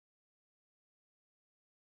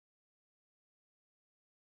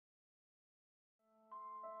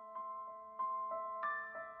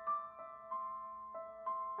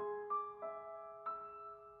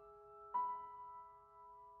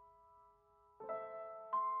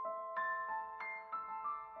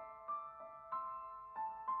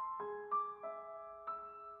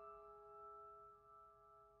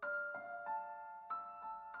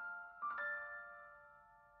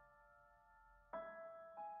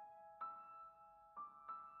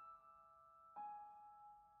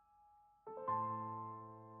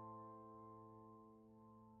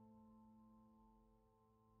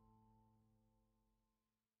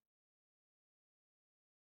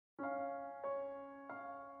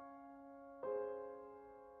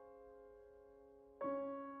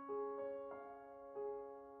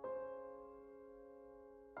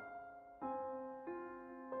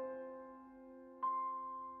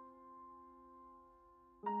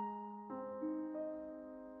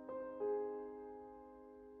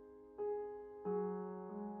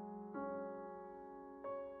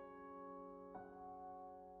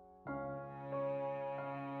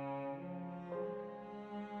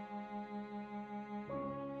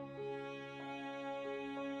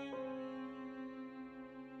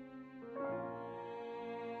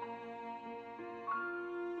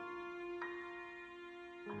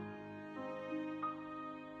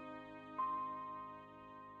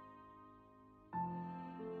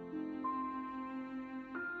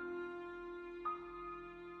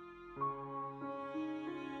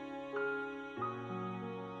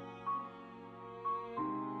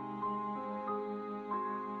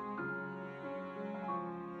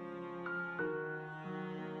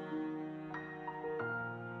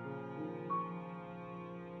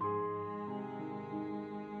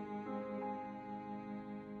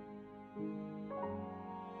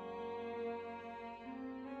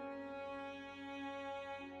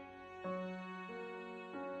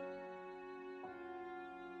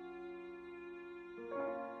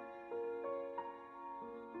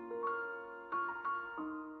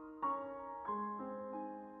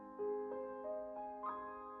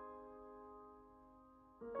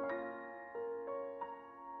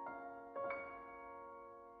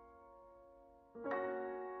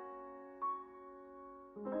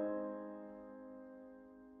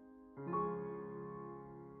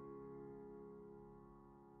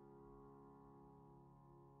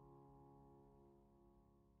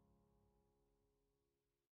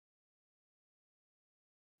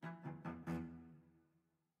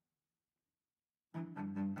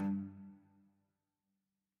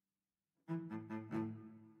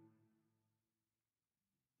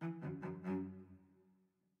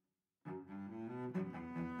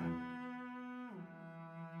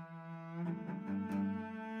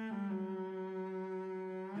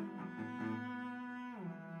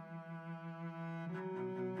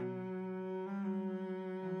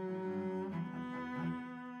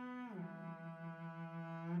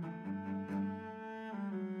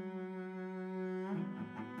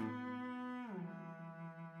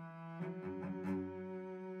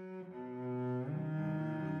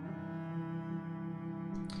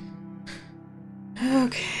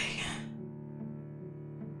Okay.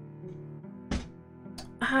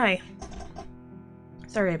 Hi.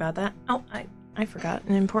 Sorry about that. Oh, I forgot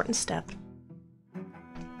an important step.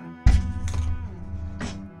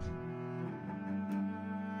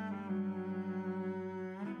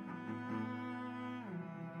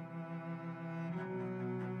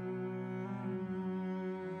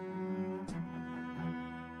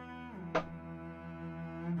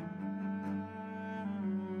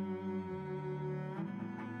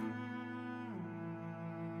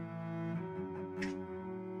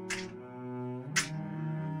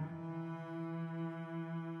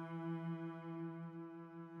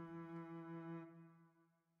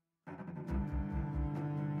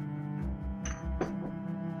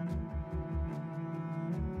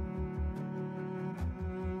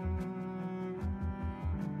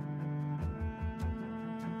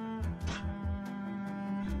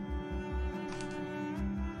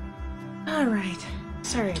 Alright.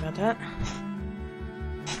 Sorry about that.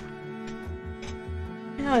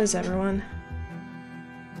 How is everyone?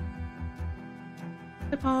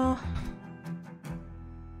 Hey, Paul.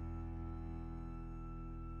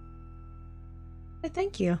 Hey,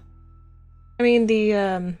 thank you. I mean,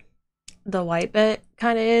 the white bit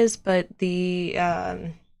kind of is, but the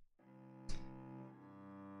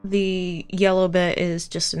yellow bit is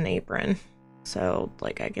just an apron. So,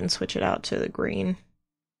 like, I can switch it out to the green.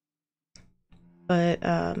 But,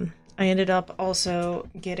 I ended up also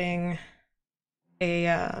getting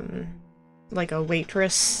a, like a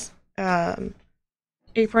waitress,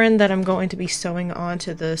 apron that I'm going to be sewing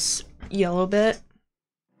onto this yellow bit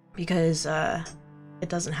because, it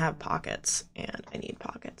doesn't have pockets, and I need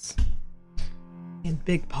pockets. And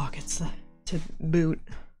big pockets to boot.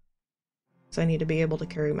 So I need to be able to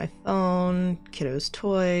carry my phone, kiddos'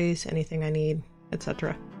 toys, anything I need,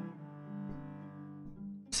 etc.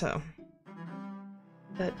 So,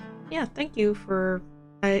 but yeah, thank you for.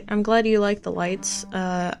 I'm glad you like the lights.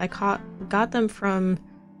 I got them from.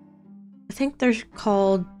 I think they're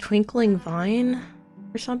called Twinkling Vine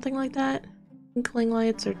or something like that. Twinkling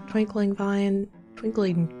Lights or Twinkling Vine,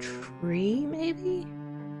 Twinkling Tree, maybe?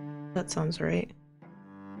 That sounds right.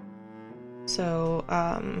 So,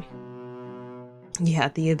 yeah,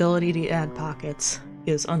 the ability to add pockets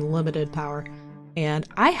is unlimited power. And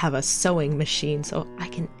I have a sewing machine, so I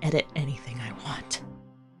can edit anything I want.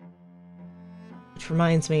 Which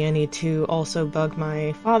reminds me, I need to also bug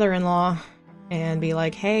my father-in-law and be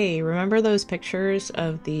like, hey, remember those pictures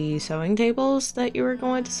of the sewing tables that you were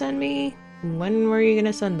going to send me? When were you going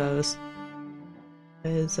to send those?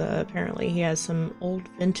 Because apparently he has some old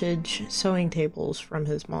vintage sewing tables from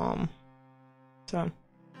his mom. So,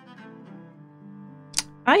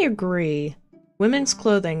 I agree. Women's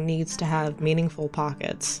clothing needs to have meaningful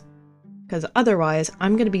pockets. Because otherwise,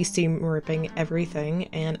 I'm going to be seam ripping everything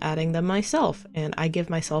and adding them myself. And I give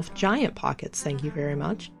myself giant pockets, thank you very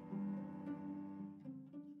much.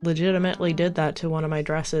 Legitimately did that to one of my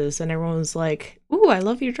dresses, and everyone was like, ooh, I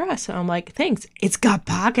love your dress. And I'm like, thanks, it's got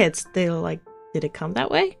pockets. They were like, did it come that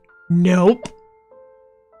way? Nope.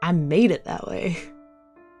 I made it that way.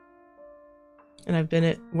 And I've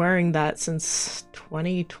been wearing that since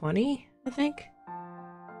 2020, I think.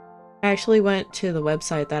 I actually went to the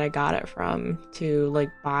website that I got it from to like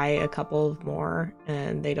buy a couple more,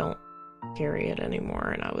 and they don't carry it anymore,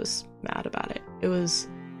 and I was mad about it. It was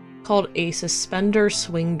called a suspender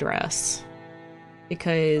swing dress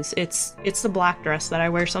because it's the black dress that I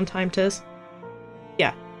wear sometimes, Tiz.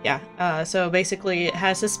 Yeah. So basically it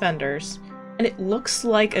has suspenders and it looks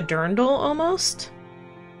like a dirndl almost.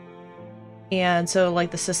 And so like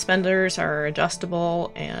the suspenders are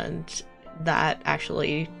adjustable, and that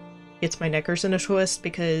actually gets my knickers in a twist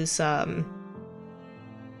because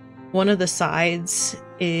one of the sides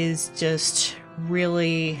is just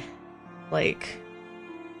really like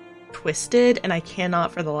twisted, and I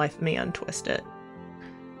cannot for the life of me untwist it.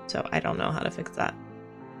 So I don't know how to fix that.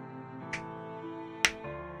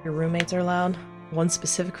 Your roommates are loud? One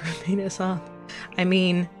specific roommate is on? I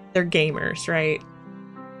mean, they're gamers, right?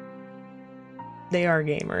 They are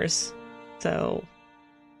gamers. So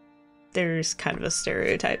there's kind of a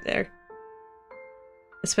stereotype there.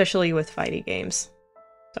 Especially with fighty games.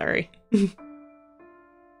 Sorry.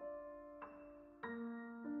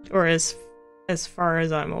 Or as far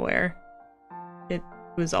as I'm aware. It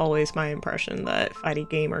was always my impression that fighty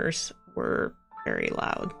gamers were very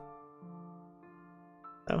loud.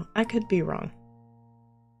 So I could be wrong.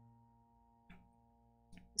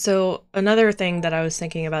 So another thing that I was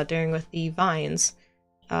thinking about doing with the vines,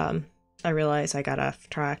 I realize I got off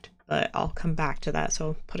track, but I'll come back to that,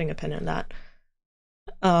 so putting a pin in that.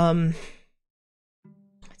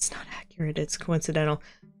 It's not accurate. It's coincidental.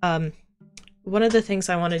 One of the things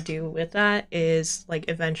I want to do with that is like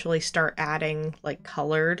eventually start adding like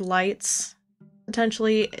colored lights.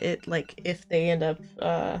 Potentially, it like if they end up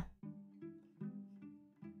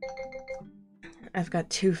I've got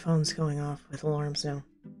 2 phones going off with alarms now.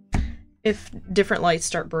 If different lights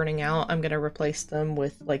start burning out, I'm gonna replace them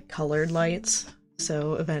with like colored lights.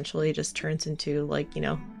 So eventually it just turns into like, you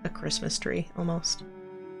know, a Christmas tree almost.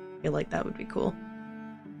 I feel like that would be cool.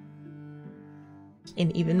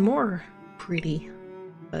 And even more pretty.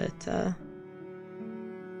 But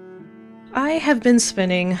I have been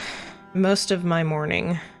spending most of my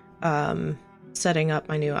morning setting up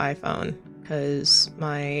my new iPhone because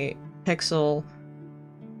my Pixel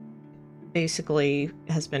basically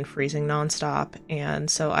has been freezing nonstop, and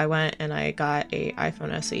so I went and I got a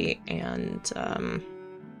iPhone SE, and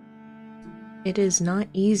it is not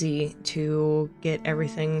easy to get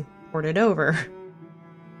everything ported over.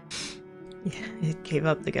 Yeah, it gave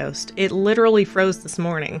up the ghost. It literally froze this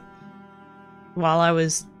morning while I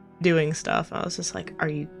was doing stuff. I was just like, are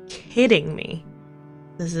you kidding me?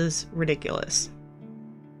 This is ridiculous.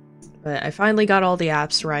 But I finally got all the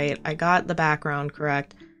apps right. I got the background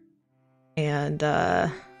correct. And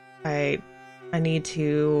I need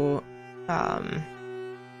to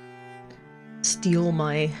steel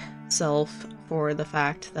myself for the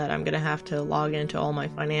fact that I'm gonna have to log into all my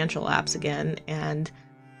financial apps again and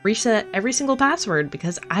reset every single password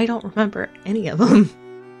because I don't remember any of them.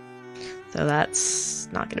 So that's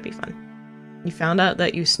not gonna be fun. You found out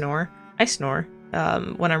that you snore? I snore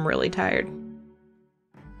when I'm really tired.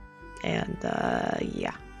 And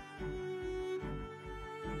yeah.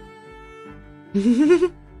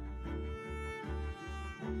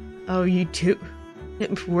 Oh, you too?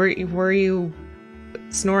 Were you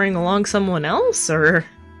snoring along someone else, or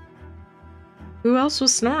who else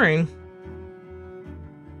was snoring?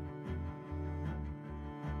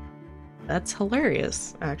 That's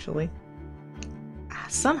hilarious, actually.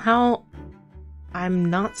 Somehow, I'm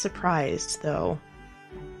not surprised, though.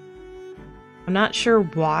 I'm not sure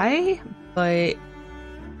why, but,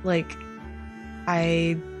 like,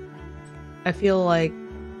 I feel like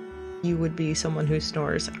you would be someone who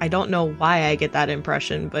snores. I don't know why I get that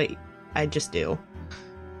impression, but I just do.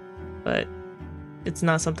 But it's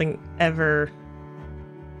not something I ever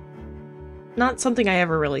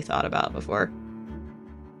really thought about before.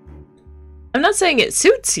 I'm not saying it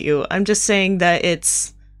suits you. I'm just saying that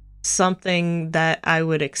it's something that I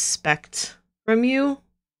would expect from you,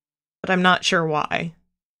 but I'm not sure why.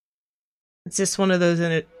 It's just one of those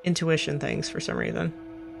intuition things for some reason.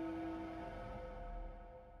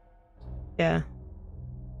 Yeah.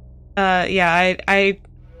 Yeah,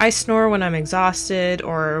 I snore when I'm exhausted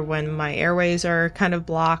or when my airways are kind of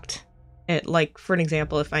blocked. It, like, for an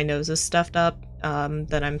example, if my nose is stuffed up,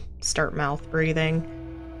 then I'm start mouth breathing.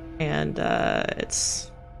 And,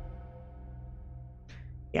 it's...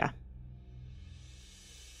 yeah.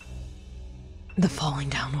 The falling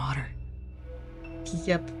down water.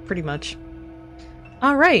 Yep, pretty much.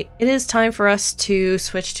 Alright, it is time for us to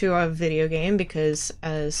switch to a video game because,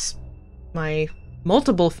 as my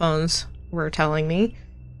multiple phones were telling me,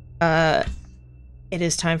 it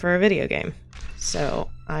is time for a video game. So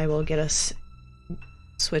I will get us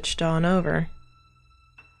switched on over.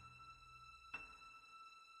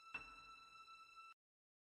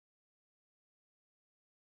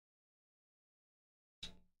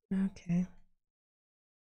 Okay.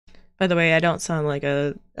 By the way, I don't sound like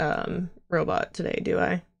a robot today, do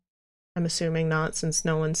I? I'm assuming not, since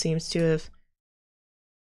no one seems to have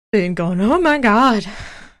been going, oh my god,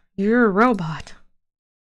 you're a robot.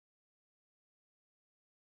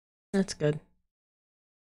 That's good.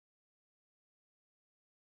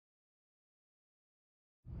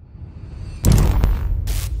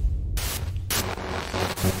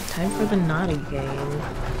 Time for the naughty game.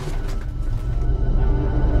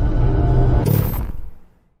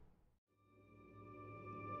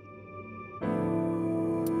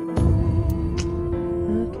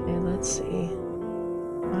 Okay, let's see.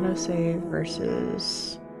 Autosave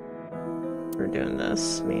versus... we're doing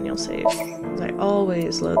this manual save. Because I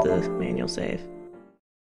always load the manual save.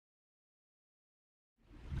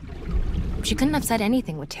 She couldn't have said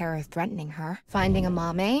anything with terror threatening her. Finding a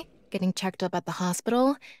mame, getting checked up at the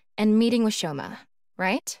hospital, and meeting with Shoma,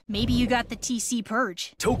 right? Maybe you got the TC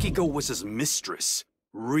purge. Tokiko was his mistress.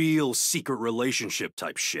 Real secret relationship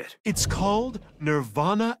type shit. It's called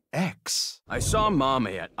Nirvana X. I saw Mame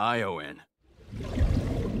at ION.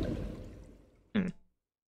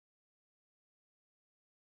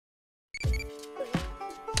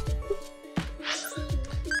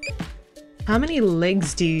 How many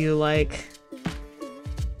legs do you like?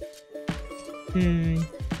 6?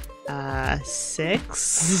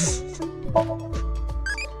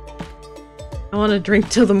 I want to drink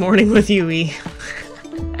till the morning with Yui.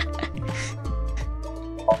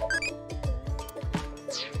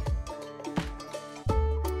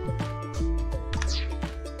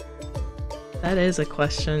 That is a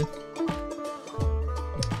question.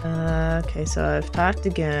 Okay, so I've talked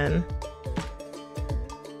again.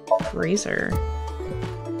 Freezer.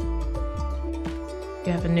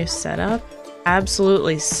 You have a new setup?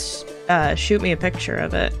 Absolutely. Shoot me a picture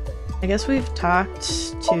of it. I guess we've talked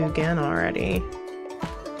to Gen already.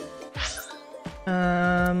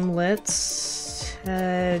 Let's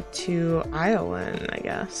head to Iowan, I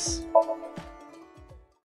guess.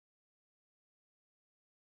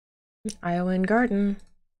 Iowan Garden.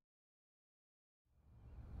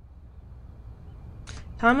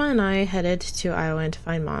 Tama and I headed to Iowan to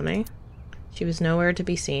find Mame. She was nowhere to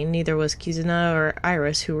be seen, neither was Kizuna or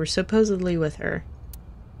Iris, who were supposedly with her.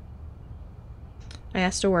 I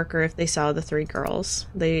asked a worker if they saw the 3 girls.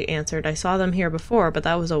 They answered, I saw them here before, but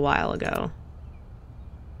that was a while ago.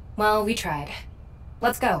 Well, we tried.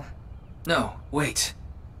 Let's go. No, wait.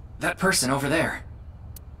 That person over there.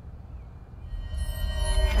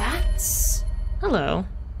 That's... Hello.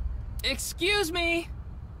 Excuse me!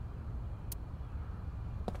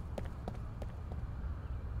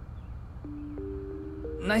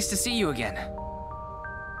 Nice to see you again.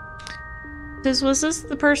 Was this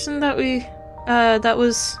the person that we, that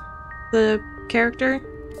was the character?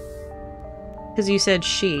 Because you said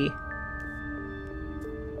she.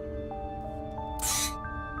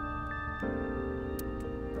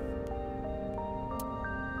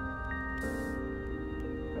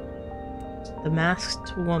 The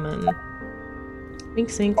masked woman.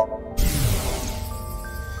 Wink sink. I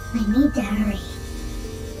need to hurry.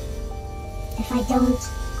 If I don't...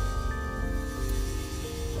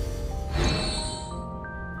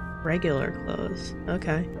 Regular clothes.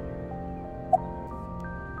 Okay.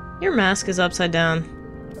 Your mask is upside down.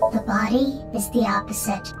 The body is the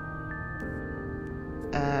opposite.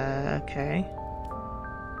 Okay.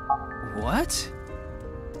 What?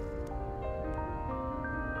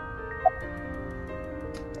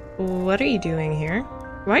 What are you doing here?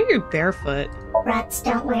 Why are you barefoot? Rats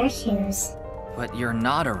don't wear shoes. But you're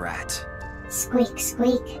not a rat. Squeak,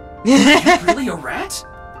 squeak. You're really a rat?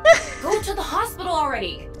 Go to the hospital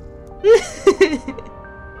already!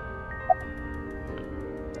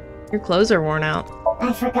 Your clothes are worn out.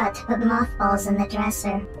 I forgot to put mothballs in the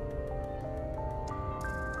dresser.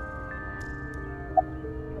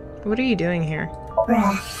 What are you doing here?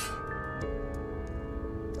 Breath.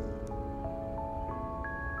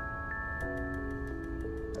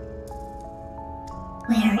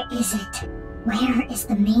 Where is it? Where is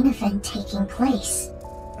the main event taking place?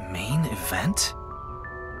 Main event?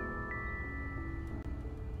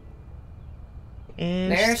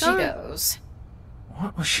 And There she's she gone. goes.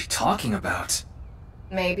 What was she talking about?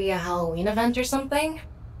 Maybe a Halloween event or something?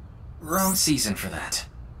 Wrong season for that.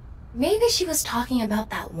 Maybe she was talking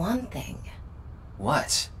about that one thing.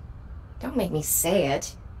 What? Don't make me say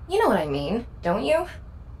it. You know what I mean, don't you?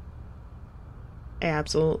 I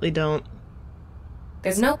absolutely don't.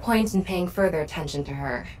 There's no point in paying further attention to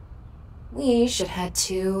her. We should head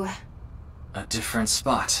to... A different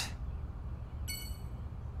spot.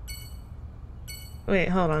 Wait,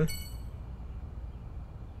 hold on.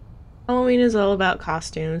 Halloween is all about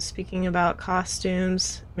costumes. Speaking about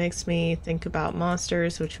costumes makes me think about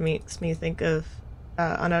monsters, which makes me think of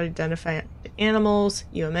unidentified animals,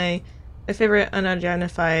 UMA. My favorite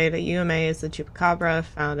unidentified UMA is the chupacabra,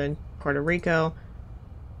 found in Puerto Rico.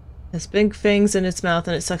 It has big fangs in its mouth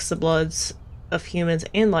and it sucks the bloods of humans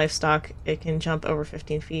and livestock. It can jump over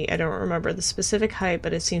 15 feet. I don't remember the specific height,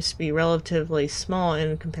 but it seems to be relatively small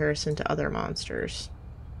in comparison to other monsters.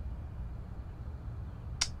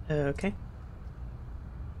 Okay.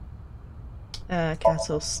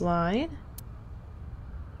 Castle slide.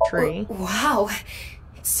 Tree. Wow,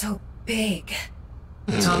 it's so big.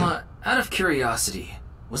 Tama, out of curiosity,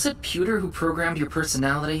 was it Pewter who programmed your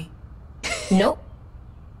personality? Nope.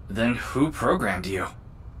 Then who programmed you?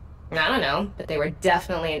 I don't know, but they were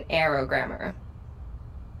definitely an aerogrammer.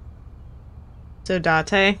 So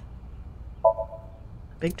Date.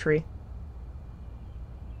 Big tree.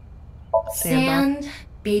 Sandbar. Sand,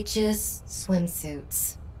 beaches,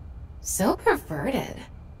 swimsuits. So perverted.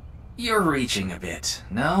 You're reaching a bit,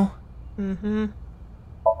 no? Mm-hmm.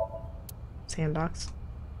 Sandbox.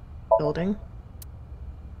 Building.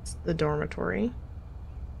 It's the dormitory.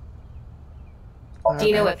 Do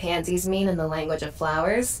you know what pansies mean in the language of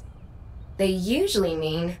flowers? They usually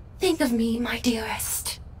mean, think of me, my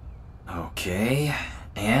dearest. Okay,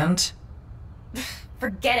 and?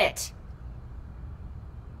 Forget it.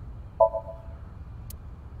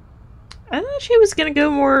 I thought she was gonna go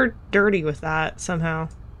more dirty with that somehow.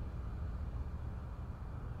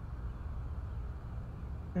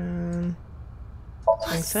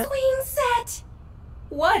 A swing set?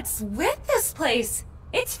 What's with this place?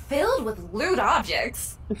 It's filled with lewd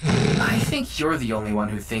objects. I think you're the only one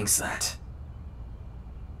who thinks that.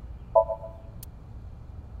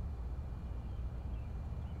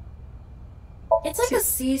 It's like a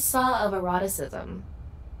seesaw of eroticism.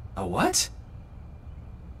 A what?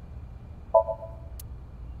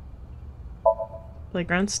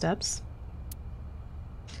 Playground steps.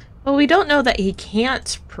 Well, we don't know that he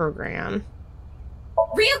can't program.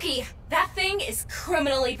 Ryuki! That thing is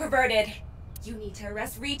criminally perverted. You need to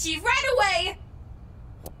arrest Richie right away!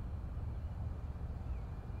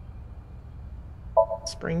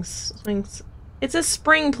 Spring swings. It's a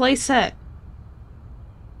spring playset.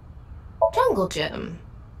 Jungle Gym.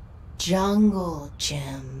 Jungle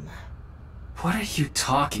Gym. What are you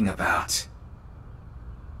talking about?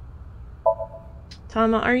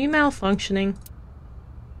 Tama, are you malfunctioning?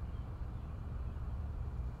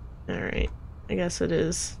 Alright, I guess it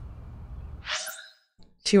is.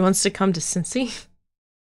 She wants to come to Cincy?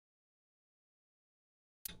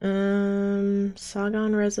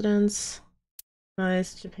 Sagan Residence.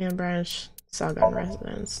 Nice, Japan branch. Sagan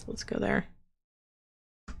Residence. Let's go there.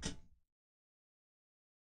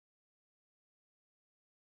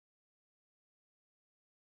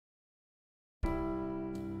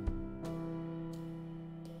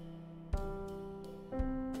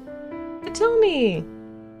 Tell me!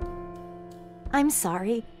 I'm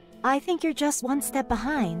sorry. I think you're just one step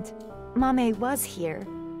behind. Mame was here,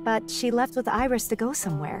 but she left with Iris to go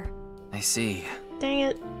somewhere. I see. Dang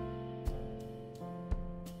it.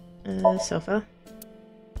 Sofa.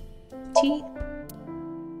 Tea.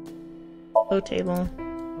 Low table.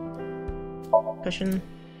 Cushion.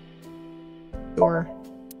 Door.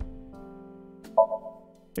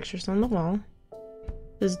 Pictures on the wall.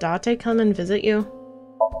 Does Date come and visit you?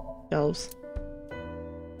 Shelves.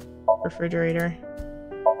 Refrigerator.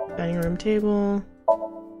 Dining room table.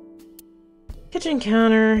 Kitchen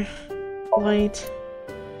counter. Light.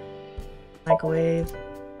 Microwave.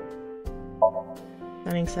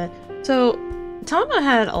 Dining set. So, Tama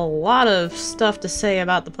had a lot of stuff to say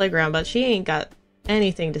about the playground, but she ain't got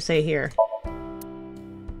anything to say here.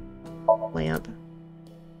 Lamp.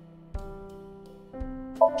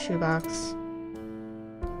 Shoebox.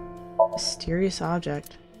 Mysterious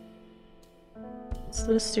object. What's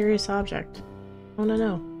the mysterious object? I wanna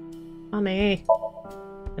know. Mame.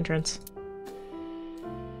 Entrance.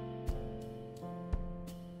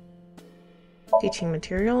 Teaching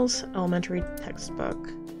materials. Elementary textbook.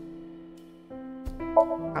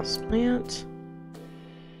 Houseplant.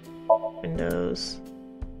 Windows.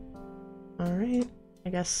 Alright. I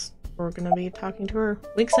guess we're gonna be talking to her.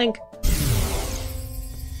 Wink sync.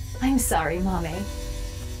 I'm sorry, Mame.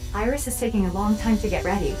 Iris is taking a long time to get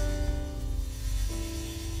ready.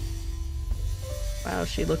 Wow,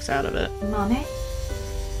 she looks out of it. Mame?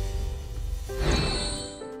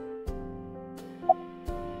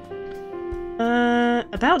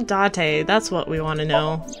 About Date, that's what we want to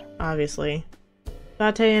know, obviously.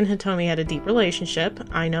 Date and Hitomi had a deep relationship,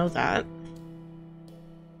 I know that.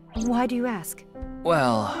 Why do you ask?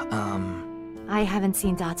 Well, I haven't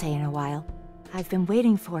seen Date in a while. I've been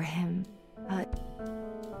waiting for him, but...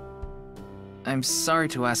 I'm sorry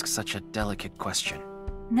to ask such a delicate question.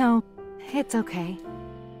 No, it's okay.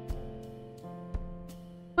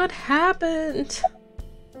 What happened?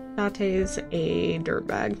 Date's a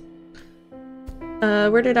dirtbag.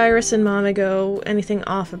 Where did Iris and Mame go? Anything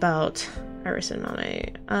off about Iris and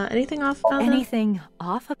Mame? Anything off about them? Anything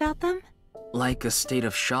off about them? Like a state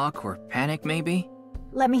of shock or panic, maybe?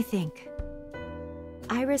 Let me think.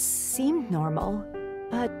 Iris seemed normal,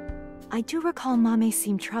 but I do recall Mame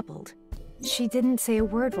seemed troubled. She didn't say a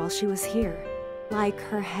word while she was here. Like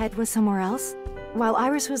her head was somewhere else. While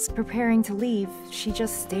Iris was preparing to leave, she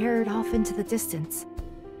just stared off into the distance.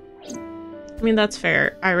 I mean, that's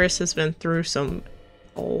fair. Iris has been through some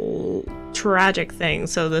tragic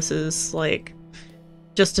things, so this is, like,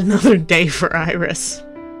 just another day for Iris.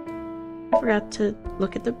 I forgot to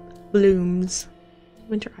look at the blooms.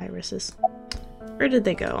 Winter irises. Where did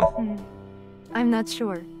they go? I'm not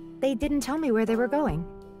sure. They didn't tell me where they were going.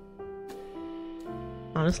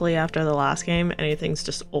 Honestly, after the last game, anything's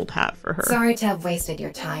just old hat for her. Sorry to have wasted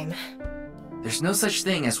your time. There's no such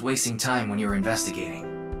thing as wasting time when you're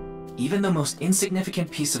investigating. Even the most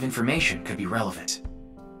insignificant piece of information could be relevant.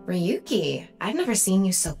 Ryuki, I've never seen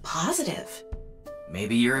you so positive.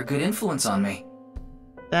 Maybe you're a good influence on me.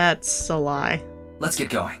 That's a lie. Let's get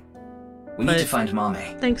going. We need to find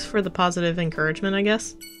Mame. Thanks for the positive encouragement, I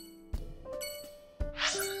guess.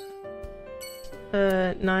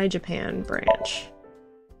 Nai Japan branch.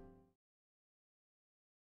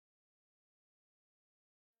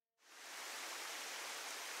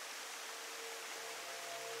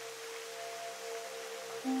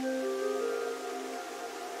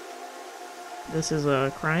 This is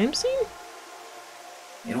a crime scene?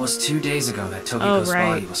 It was 2 days ago that Tokiko's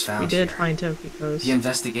body was found. We did here. find Tokiko's. The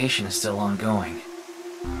investigation is still ongoing.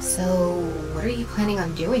 So, what are you planning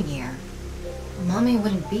on doing here? Mame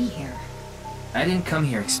wouldn't be here. I didn't come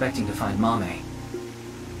here expecting to find Mame.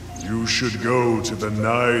 You should go to the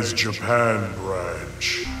Nai's Japan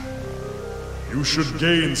branch. You should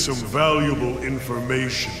gain some valuable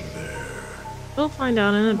information there. We'll find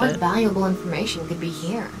out in a What bit. valuable information could be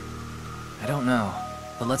here? I don't know,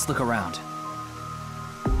 but let's look around.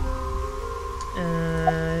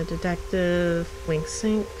 Detective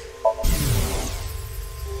Winksink.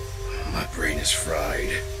 My brain is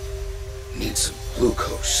fried. Need some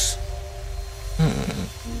glucose.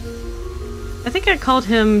 I think I called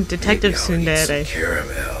him Detective Maybe I'll eat some Tsundere.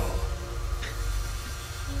 caramel.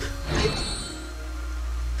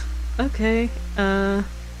 Okay,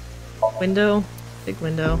 window, big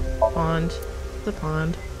window, pond, the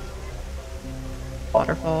pond,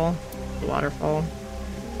 waterfall, the waterfall,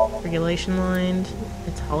 regulation lined,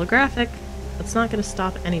 it's holographic, that's not gonna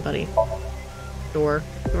stop anybody. Door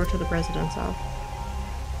to the president's office.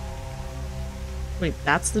 Wait,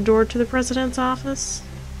 that's the door to the president's office?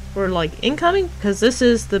 Or like incoming? Because this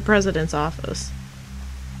is the president's office.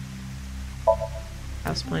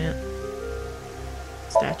 Houseplant.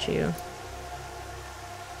 Statue.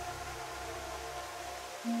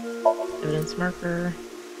 Evidence marker.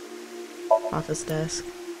 Office desk.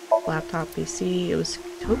 Laptop PC. It was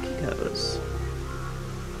Tokiko's.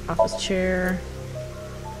 Office chair.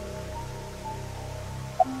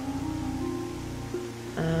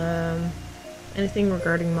 Anything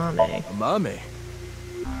regarding Mame? Mame?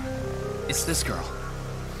 It's this girl.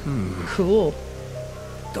 Cool.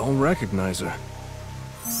 Don't recognize her.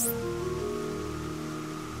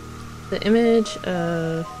 The image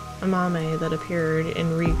of a Mame that appeared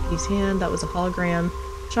in Ryuki's hand, that was a hologram,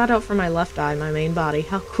 shot out from my left eye, my main body.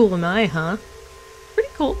 How cool am I, huh? Pretty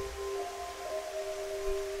cool.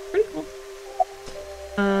 Pretty cool.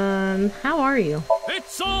 How are you?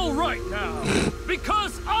 It's all right now,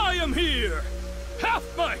 because I am here!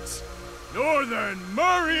 Half-Bites! Northern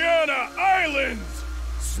Mariana Islands!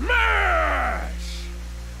 Smash!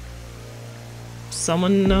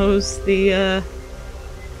 Someone knows the,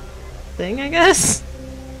 thing, I guess?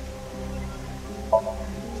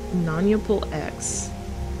 Nanyapul X.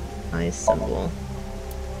 Nice symbol.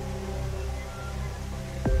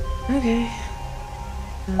 Okay.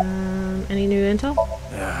 Any new intel?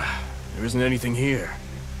 There isn't anything here.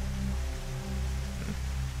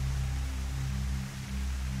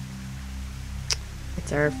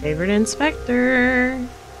 It's our favorite inspector.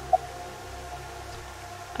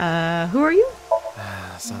 Who are you?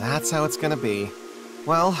 So that's how it's gonna be.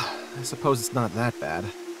 Well, I suppose it's not that bad.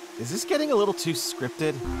 Is this getting a little too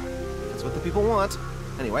scripted? That's what the people want.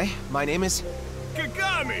 Anyway, my name is...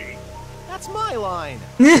 Kagami! That's my line!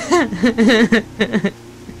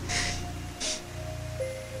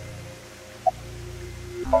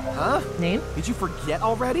 Huh? Name? Did you forget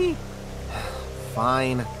already?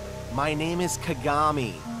 Fine. My name is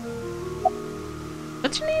Kagami.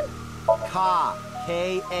 What's your name? Ka.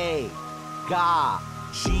 K-A. Ga.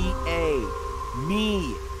 G-A.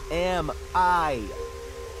 Me. M-I.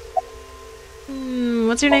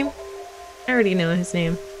 What's your name? I already know his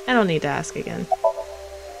name. I don't need to ask again.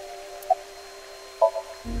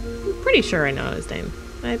 I'm pretty sure I know his name.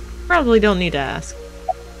 I probably don't need to ask.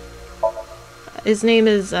 His name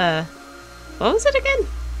is, what was it again?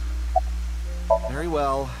 Very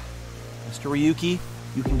well. Mr. Ryuki,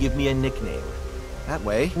 you can give me a nickname. That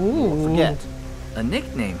way, you Ooh. won't forget. A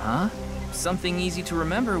nickname, huh? Something easy to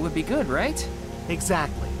remember would be good, right?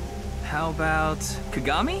 Exactly. How about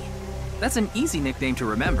Kagami? That's an easy nickname to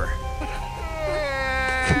remember.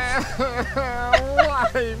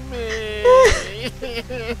 Why me?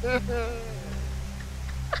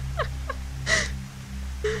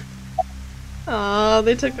 Oh,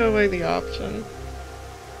 they took away the option.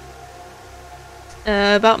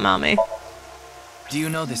 About Mame. Do you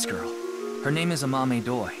know this girl? Her name is Amame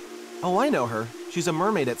Doi. Oh, I know her. She's a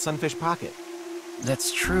mermaid at Sunfish Pocket.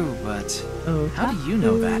 That's true, but Oh, how do you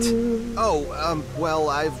know that? Oh, well,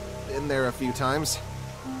 I've been there a few times.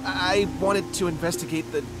 I wanted to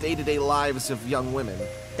investigate the day-to-day lives of young women.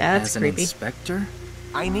 That's As an creepy. inspector?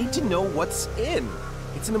 I need to know what's in.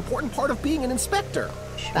 It's an important part of being an inspector.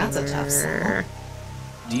 That's a tough sell.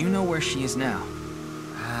 Do you know where she is now?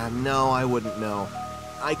 No, I wouldn't know.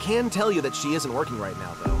 I can tell you that she isn't working right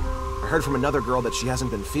now, though. I heard from another girl that she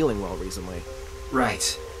hasn't been feeling well recently.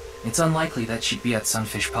 Right. It's unlikely that she'd be at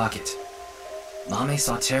Sunfish Pocket. Mame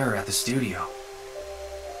saw Terror at the studio.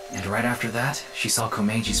 And right after that, she saw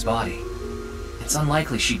Komeji's body. It's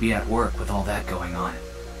unlikely she'd be at work with all that going on.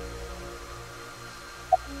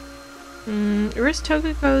 Where's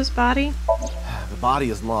Tokiko's body? The body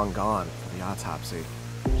is long gone for the autopsy.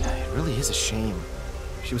 It really is a shame.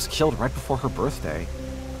 She was killed right before her birthday.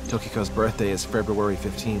 Tokiko's birthday is February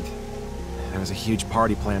 15th. There was a huge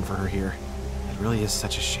party planned for her here. It really is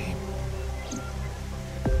such a shame.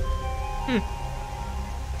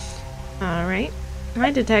 Alright.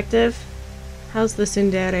 Hi, Detective. How's the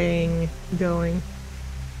tsundere going?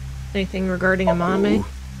 Anything regarding Amame?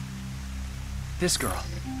 This girl.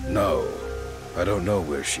 No, I don't know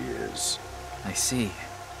where she is. I see.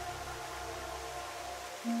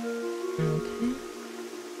 Okay.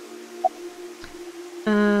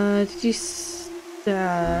 Did you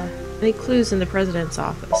any clues in the president's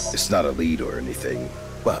office? It's not a lead or anything,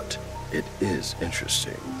 but it is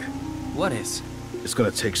interesting. What is? It's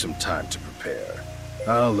gonna take some time to prepare.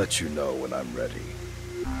 I'll let you know when I'm ready.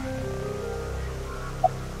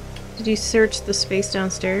 Did you search the space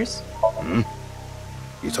downstairs?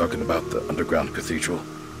 You talking about the underground cathedral?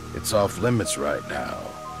 It's off limits right now.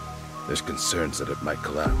 There's concerns that it might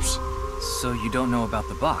collapse. So you don't know about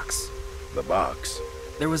the box? The box?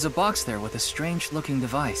 There was a box there with a strange-looking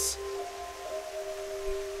device.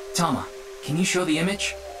 Tama, can you show the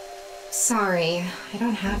image? Sorry, I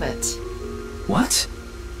don't have it. What?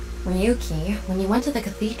 Ryuki, when you went to the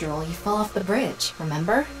cathedral, you fell off the bridge,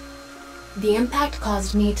 remember? The impact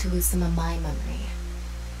caused me to lose some of my memory.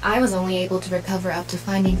 I was only able to recover up to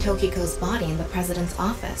finding Tokiko's body in the president's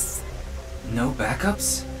office. No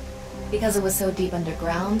backups? Because it was so deep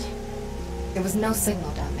underground, there was no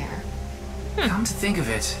signal down there. Come to think of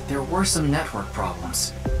it, there were some network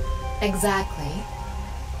problems. Exactly.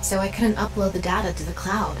 So I couldn't upload the data to the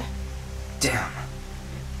cloud. Damn.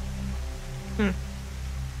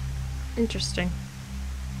 Interesting.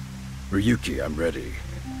 Ryuki, I'm ready.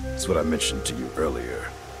 It's what I mentioned to you earlier.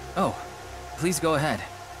 Oh, please go ahead.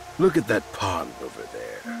 Look at that pond over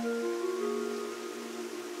there.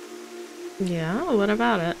 Yeah, what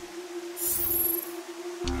about it?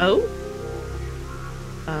 Oh?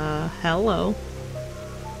 Hello.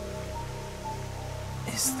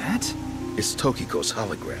 Is that? It's Tokiko's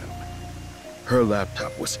hologram. Her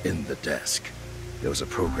laptop was in the desk. There was a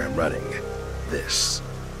program running. This.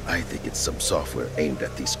 I think it's some software aimed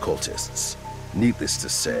at these cultists. Needless to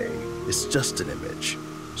say, it's just an image,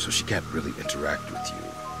 so she can't really interact with you.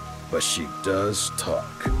 But she does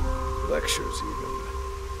talk. Lectures,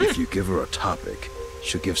 even. If you give her a topic,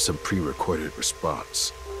 she'll give some pre-recorded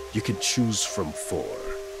response. You can choose from 4.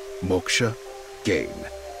 Moksha, gain.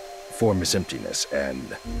 Form is emptiness,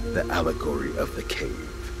 and the allegory of the cave.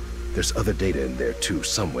 There's other data in there too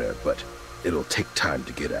somewhere, but it'll take time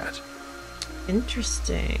to get at.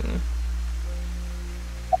 Interesting.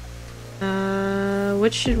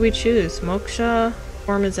 Which should we choose? Moksha,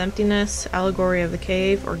 Form is Emptiness, Allegory of the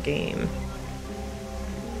Cave, or Game?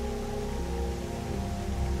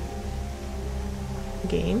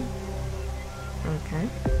 Game? Okay.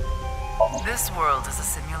 This world is a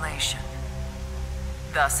simulation.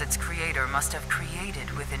 Thus, its creator must have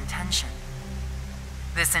created with intention.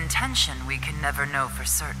 This intention we can never know for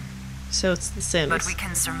certain. So it's The Sims. But we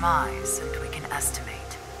can surmise and we can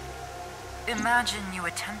estimate. Imagine you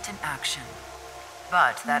attempt an action,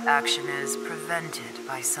 but that action is prevented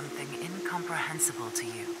by something incomprehensible to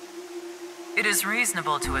you. It is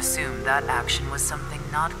reasonable to assume that action was something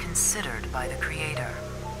not considered by the creator.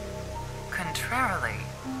 Contrarily,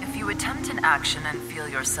 if you attempt an action and feel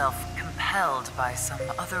yourself compelled by some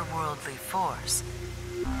otherworldly force,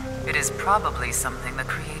 it is probably something the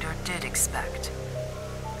creator did expect.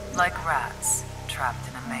 Like rats trapped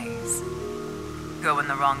in a maze. Go in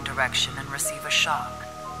the wrong direction and receive a shock.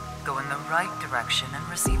 Go in the right direction and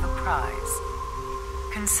receive a prize.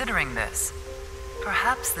 Considering this,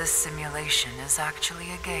 perhaps this simulation is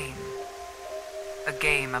actually a game. A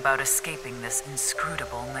game about escaping this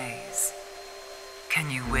inscrutable maze.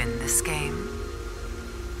 Can you win this game?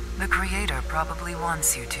 The creator probably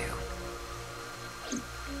wants you to.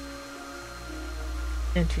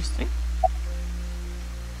 Interesting.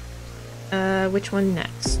 Which one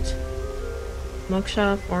next?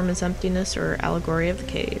 Moksha, Form is Emptiness, or Allegory of the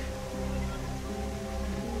Cave?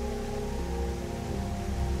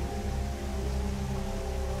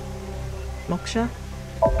 Moksha.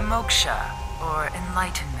 or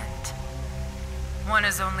enlightenment. One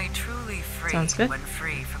is only truly free when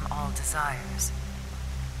free from all desires.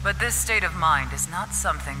 But this state of mind is not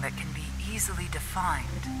something that can be easily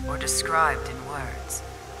defined or described in words.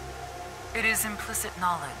 It is implicit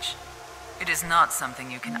knowledge. It is not something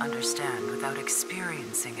you can understand without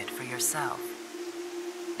experiencing it for yourself.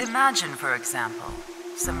 Imagine, for example,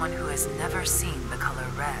 someone who has never seen the color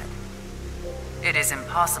red. It is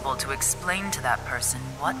impossible to explain to that person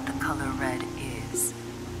what the color red is.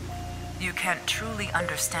 You can't truly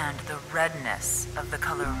understand the redness of the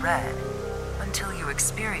color red until you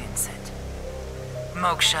experience it.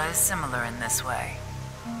 Moksha is similar in this way.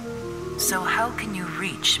 So how can you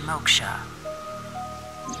reach moksha?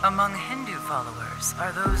 Among Hindu followers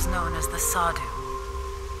are those known as the sadhu.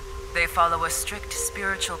 They follow a strict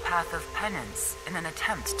spiritual path of penance in an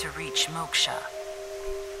attempt to reach moksha.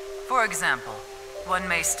 For example, one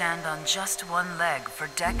may stand on just one leg for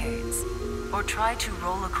decades, or try to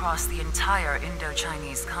roll across the entire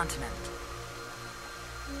Indo-Chinese continent.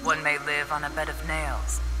 One may live on a bed of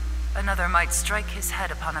nails. Another might strike his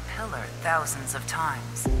head upon a pillar thousands of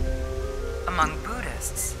times. Among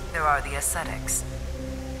Buddhists, there are the ascetics.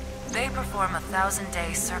 They perform a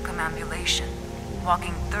 1,000-day circumambulation,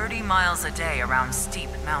 walking 30 miles a day around steep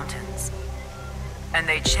mountains. And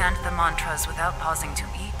they chant the mantras without pausing to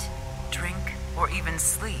eat, drink, or even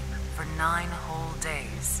sleep for 9 whole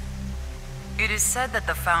days. It is said that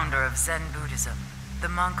the founder of Zen Buddhism, the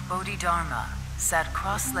monk Bodhidharma, sat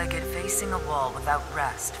cross-legged facing a wall without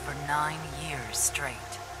rest for 9 years straight.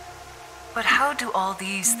 But how do all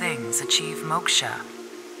these things achieve moksha?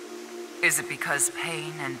 Is it because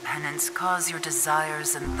pain and penance cause your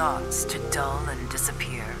desires and thoughts to dull and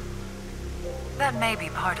disappear? That may be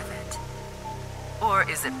part of it. Or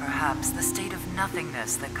is it perhaps the state of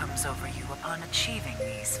nothingness that comes over you upon achieving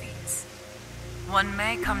these feats? One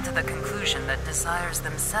may come to the conclusion that desires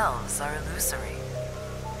themselves are illusory.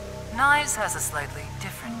 Nyes has a slightly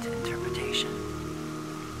different interpretation.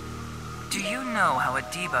 Do you know how a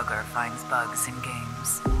debugger finds bugs in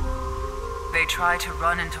games? They try to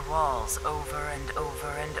run into walls over and over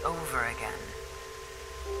and over again.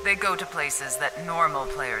 They go to places that normal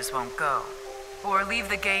players won't go, or leave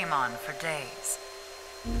the game on for days.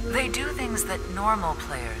 They do things that normal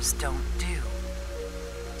players don't do.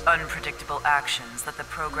 Unpredictable actions that the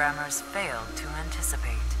programmers failed to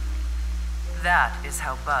anticipate. That is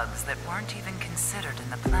how bugs that weren't even considered in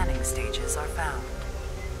the planning stages are found.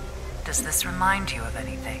 Does this remind you of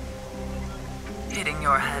anything? Hitting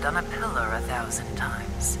your head on a pillar 1,000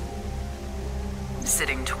 times.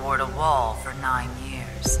 Sitting toward a wall for 9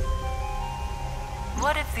 years.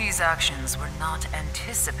 What if these actions were not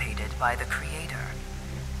anticipated by the creator?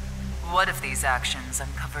 What if these actions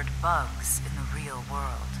uncovered bugs in the real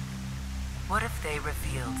world? What if they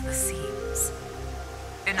revealed the seams?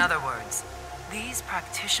 In other words, these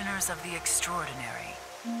practitioners of the extraordinary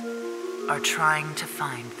are trying to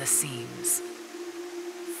find the seams.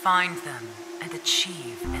 Find them and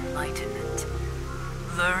achieve enlightenment.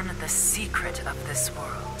 Learn the secret of this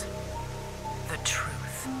world, the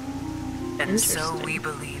truth. And so we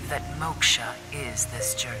believe that moksha is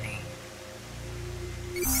this journey.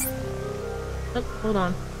 Oh, hold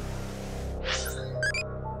on.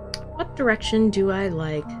 What direction do I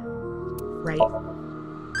like? Right.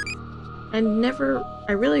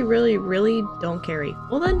 I really don't carry.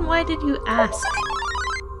 Well then, why did you ask?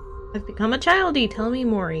 I've become a childie, tell me,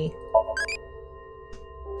 Mori.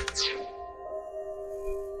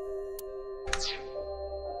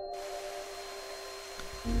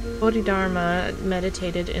 Bodhidharma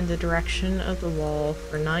meditated in the direction of the wall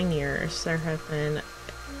for 9 years. There have been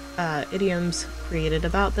idioms created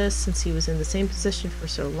about this since he was in the same position for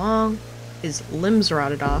so long. His limbs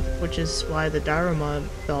rotted off, which is why the Daruma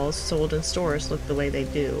dolls sold in stores look the way they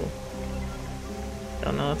do.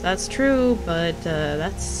 Don't know if that's true, but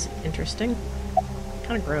that's interesting.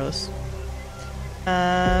 Kind of gross.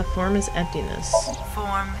 Form is emptiness.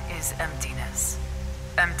 Form is emptiness.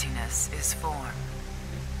 Emptiness is form.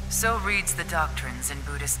 So reads the doctrines in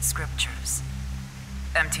Buddhist scriptures.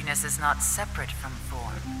 Emptiness is not separate from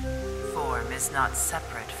form. Form is not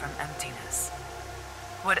separate from emptiness.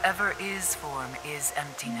 Whatever is form is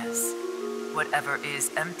emptiness. Whatever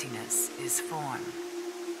is emptiness is form.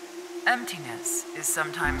 Emptiness is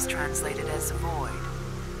sometimes translated as void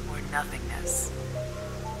or nothingness.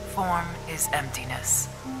 Form is emptiness.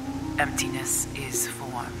 Emptiness is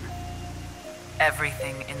form.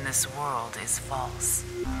 Everything in this world is false.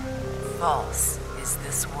 False is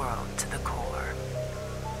this world to the core.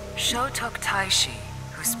 Shotok Taishi,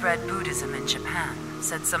 who spread Buddhism in Japan,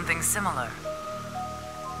 said something similar.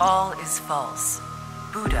 All is false.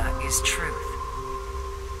 Buddha is truth.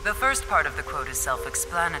 The first part of the quote is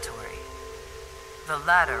self-explanatory. The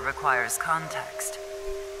latter requires context.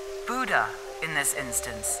 Buddha, in this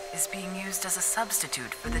instance, is being used as a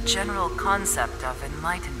substitute for the general concept of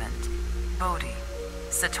enlightenment, Bodhi,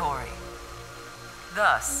 Satori.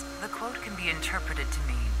 Thus, the quote can be interpreted to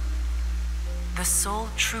mean, the sole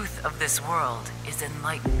truth of this world is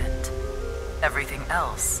enlightenment. Everything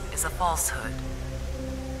else is a falsehood.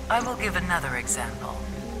 I will give another example.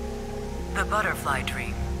 The butterfly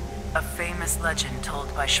dream, a famous legend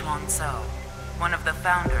told by Xuangzhou, one of the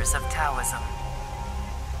founders of Taoism.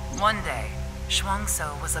 One day,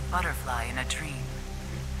 Xuangzhou was a butterfly in a dream.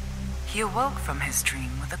 He awoke from his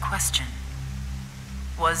dream with a question.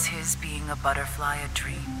 Was his being a butterfly a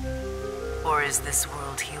dream? Or is this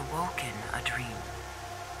world he awoke in a dream?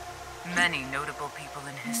 Many notable people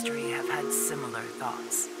in history have had similar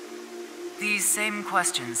thoughts. These same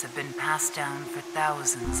questions have been passed down for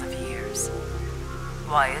thousands of years.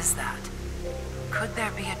 Why is that? Could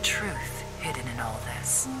there be a truth hidden in all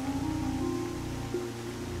this?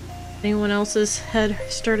 Anyone else's head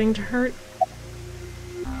starting to hurt?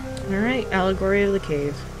 Alright, Allegory of the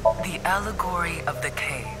Cave. The Allegory of the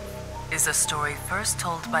Cave is a story first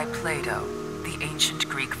told by Plato, the ancient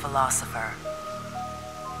Greek philosopher.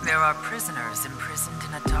 There are prisoners imprisoned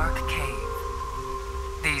in a dark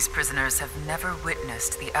cave. These prisoners have never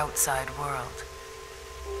witnessed the outside world.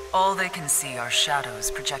 All they can see are shadows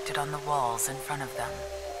projected on the walls in front of them.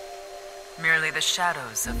 Merely the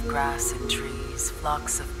shadows of grass and trees,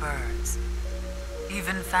 flocks of birds.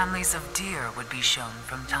 Even families of deer would be shown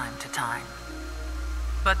from time to time.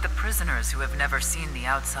 But the prisoners who have never seen the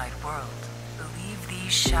outside world believe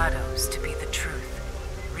these shadows to be the truth,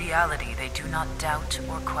 reality they do not doubt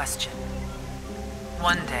or question.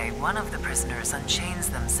 One day, one of the prisoners unchains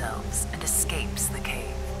themselves and escapes the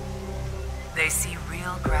cave. They see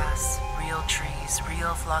real grass, real trees,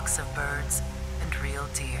 real flocks of birds, and real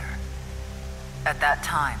deer. At that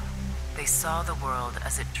time, they saw the world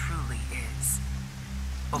as it truly is.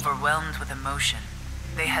 Overwhelmed with emotion,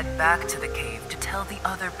 they head back to the cave to tell the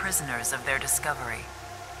other prisoners of their discovery.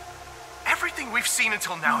 Everything we've seen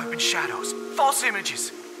until now have been shadows, false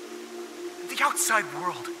images. The outside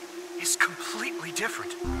world is completely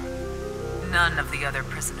different. None of the other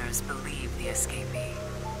prisoners believe the escapee.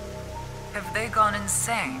 Have they gone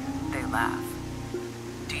insane? They laugh.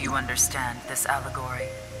 Do you understand this allegory?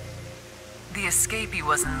 The escapee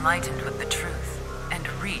was enlightened with the truth and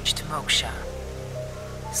reached moksha.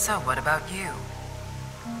 So what about you?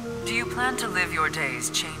 Do you plan to live your days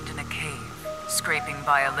chained in a cave, scraping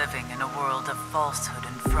by a living in a world of falsehood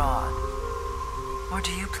and fraud? Or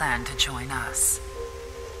do you plan to join us?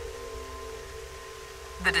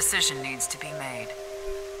 The decision needs to be made.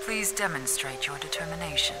 Please demonstrate your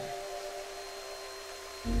determination.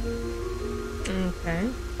 Okay.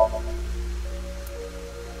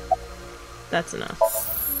 That's enough.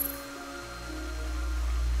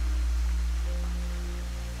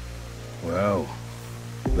 Well,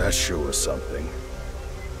 that sure was something.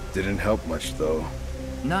 Didn't help much, though.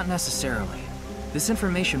 Not necessarily. This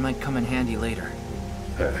information might come in handy later.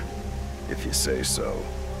 If you say so.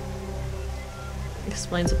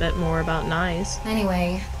 Explains a bit more about Nyes.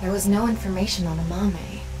 Anyway, there was no information on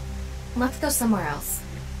Amame. Let's go somewhere else.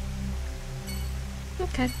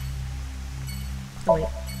 Okay. Oh, wait.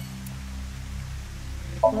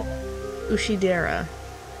 What? Ushidera.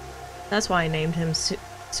 That's why I named him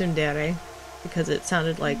Tsundere, because it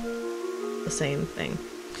sounded like the same thing.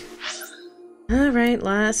 Alright,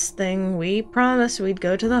 last thing. We promised we'd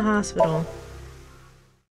go to the hospital.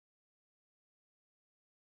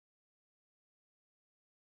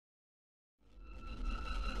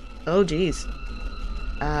 Oh, geez.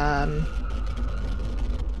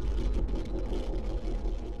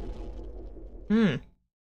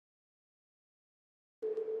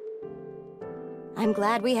 I'm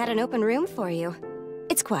glad we had an open room for you.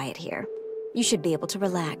 It's quiet here. You should be able to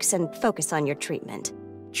relax and focus on your treatment.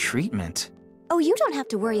 Treatment? Oh, you don't have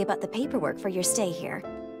to worry about the paperwork for your stay here.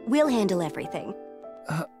 We'll handle everything.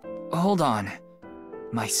 Hold on.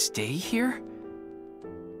 My stay here?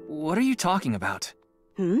 What are you talking about?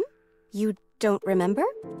 You don't remember?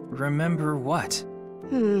 Remember what?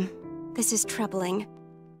 This is troubling.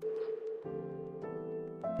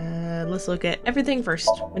 Let's look at everything first.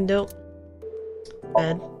 Window.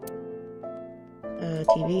 Bed.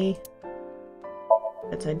 TV.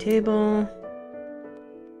 Bedside table.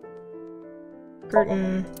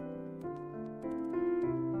 Curtain.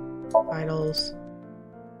 Vitals.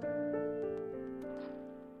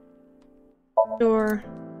 Door.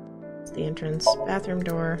 It's the entrance. Bathroom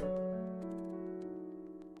door.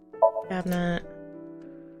 Cabinet.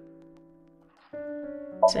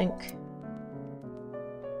 Sync.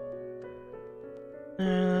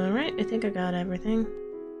 Alright, I think I got everything.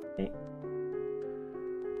 Okay.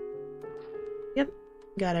 Yep,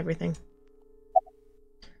 got everything.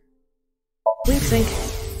 Link sync.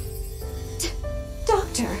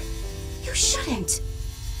 Doctor, you shouldn't.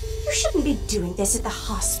 You shouldn't be doing this at the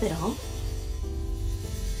hospital.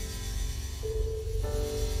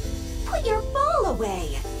 Put your ball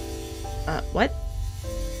away. What?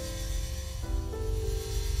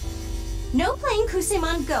 No playing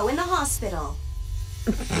Kusemon Go in the hospital.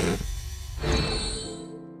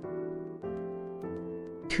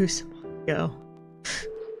 Kusemon Go.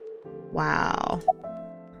 Wow.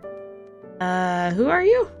 Who are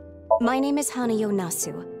you? My name is Hanayo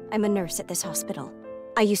Nasu. I'm a nurse at this hospital.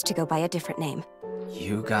 I used to go by a different name.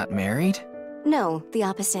 You got married? No, the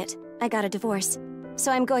opposite. I got a divorce.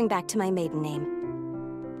 So I'm going back to my maiden name.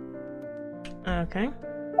 Okay.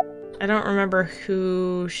 I don't remember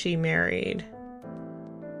who she married.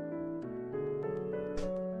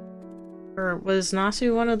 Or was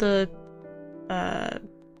Nasu one of the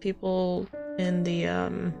people in the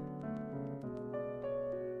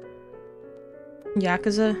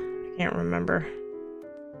Yakuza? I can't remember.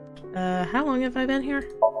 How long have I been here?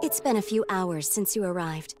 It's been a few hours since you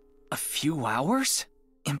arrived. A few hours?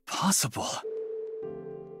 Impossible.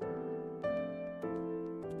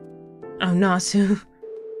 Oh, Nasu.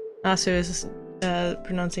 Nasu is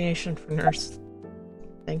pronunciation for nurse.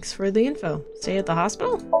 Thanks for the info. Stay at the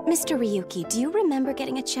hospital? Mr. Ryuki, do you remember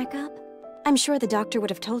getting a checkup? I'm sure the doctor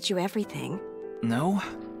would have told you everything. No,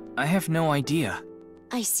 I have no idea.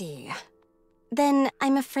 I see. Then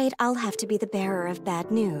I'm afraid I'll have to be the bearer of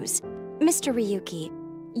bad news. Mr. Ryuki,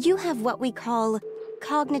 you have what we call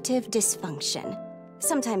cognitive dysfunction.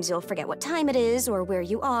 Sometimes you'll forget what time it is or where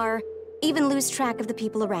you are, even lose track of the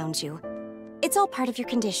people around you. It's all part of your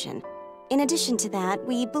condition. In addition to that,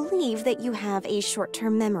 we believe that you have a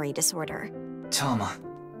short-term memory disorder. Tama,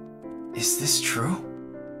 is this true?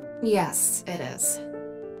 Yes, it is.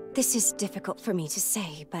 This is difficult for me to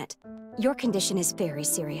say, but your condition is very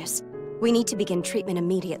serious. We need to begin treatment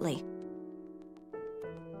immediately.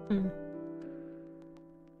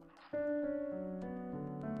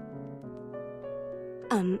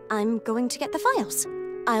 I'm going to get the files.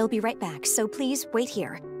 I'll be right back, so please wait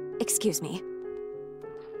here. Excuse me.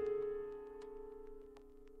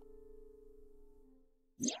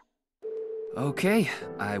 Okay,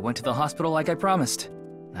 I went to the hospital like I promised.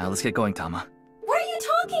 Now let's get going, Tama. What are you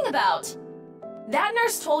talking about? That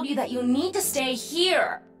nurse told you that you need to stay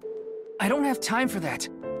here. I don't have time for that.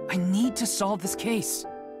 I need to solve this case.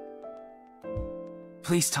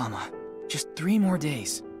 Please, Tama. Just 3 more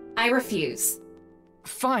days. I refuse.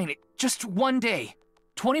 Fine, just 1 day.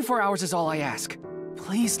 24 hours is all I ask.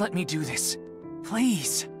 Please let me do this.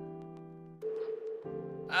 Please.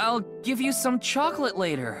 I'll give you some chocolate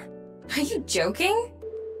later. Are you joking?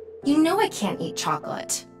 You know I can't eat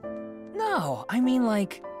chocolate. No, I mean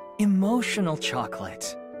like emotional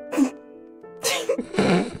chocolate.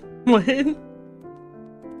 What?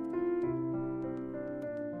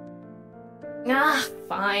 Ah,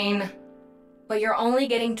 fine. But you're only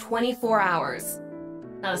getting 24 hours.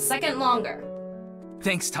 Not a second longer.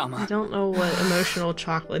 Thanks, Tama. I don't know what emotional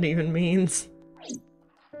chocolate even means.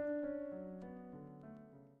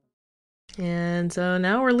 And so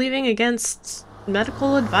now we're leaving against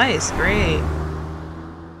medical advice. Great.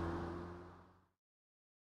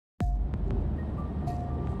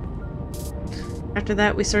 After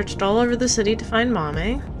that, we searched all over the city to find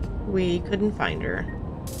Mame. We couldn't find her.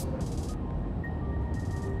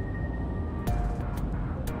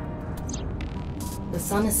 The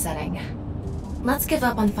sun is setting. Let's give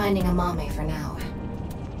up on finding a Mame for now.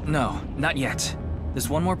 No, not yet. There's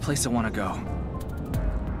one more place I want to go.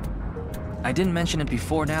 I didn't mention it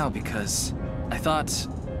before now because I thought,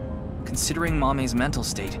 considering Mame's mental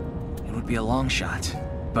state, it would be a long shot.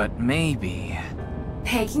 But maybe...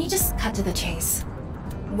 Hey, can you just cut to the chase?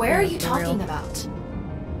 Where are you talking about?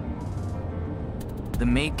 The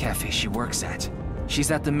maid cafe she works at. She's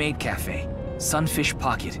at the maid cafe, Sunfish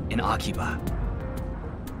Pocket in Akiba.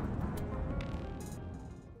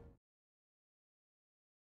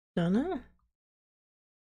 Don't know.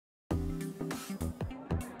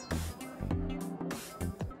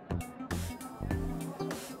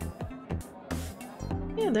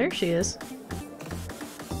 Yeah, there she is.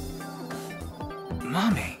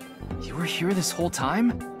 Mame, you were here this whole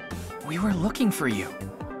time? We were looking for you.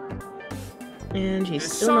 And she's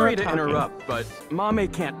still Sorry not to talking. interrupt, but Mame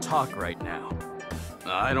can't talk right now.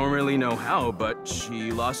 I don't really know how, but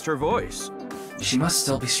she lost her voice. She must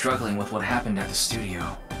still be struggling with what happened at the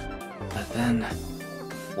studio. But then,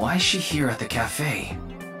 why is she here at the cafe?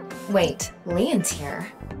 Wait, Leon's here.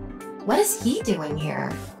 What is he doing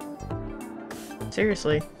here?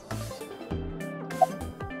 Seriously.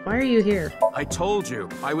 Why are you here? I told you,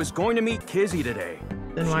 I was going to meet Kizzy today.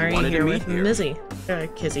 Then She why are you wanted to here meet with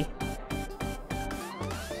Mizzy? Kizzy.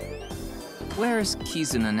 Where's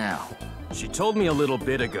Kizuna now? She told me a little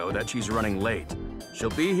bit ago that she's running late. She'll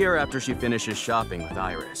be here after she finishes shopping with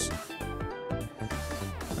Iris.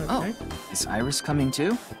 Okay. Oh, is Iris coming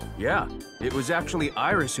too? Yeah, it was actually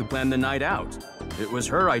Iris who planned the night out. It was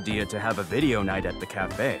her idea to have a video night at the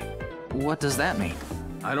cafe. What does that mean?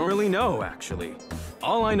 I don't really know, actually.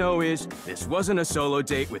 All I know is, this wasn't a solo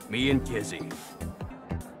date with me and Kizzy.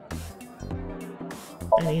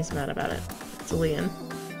 And he's mad about it. It's Leon.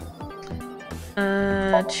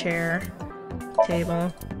 Chair.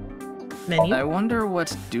 Table. Menu. I wonder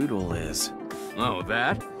what doodle is. Oh,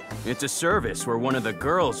 that? It's a service where one of the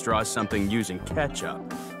girls draws something using ketchup.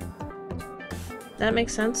 That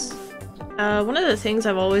makes sense. One of the things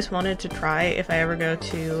I've always wanted to try if I ever go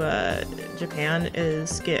to Japan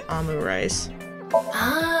is get amu rice.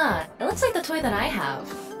 Ah, it looks like the toy that I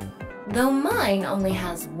have. Though mine only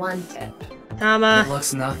has one tip. Tama. It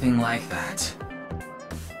looks nothing like that.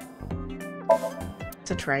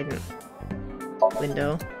 It's a trident.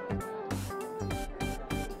 Window.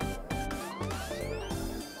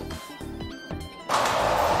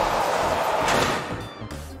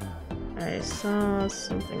 I saw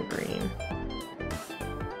something green.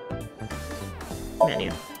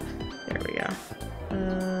 Menu. There we go.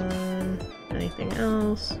 Anything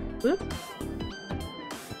else? Whoop.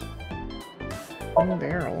 Wooden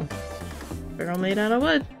barrel. Barrel made out of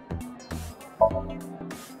wood.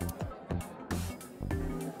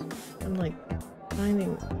 I'm like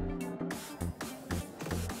finding.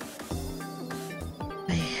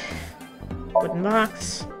 Wooden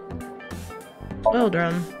box. Oil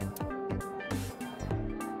drum.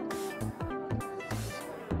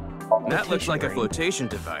 That looks like a flotation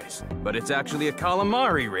device, but it's actually a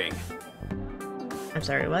calamari ring. I'm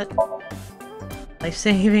sorry, what?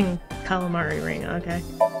 Life-saving calamari ring, okay.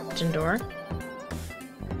 Kitchen door.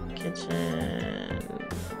 Kitchen...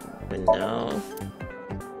 window.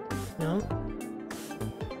 No.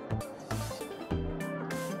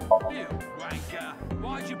 You wanker!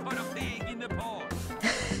 Why'd you put a pig in the pot?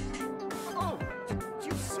 Oh, did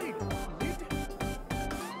you see the lid?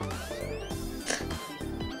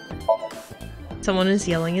 Someone is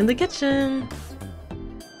yelling in the kitchen.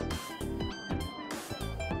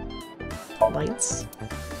 Lights.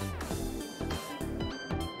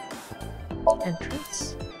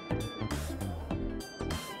 Entrance.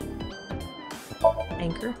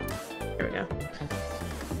 Anchor. There we go.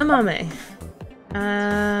 Amame.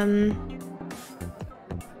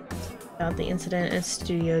 About the incident in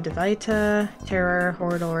Studio Devita. Terror,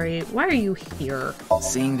 Horadori. Why are you here?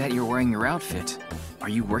 Seeing that you're wearing your outfit, are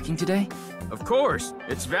you working today? Of course,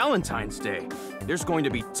 it's Valentine's Day. There's going to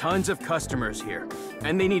be tons of customers here,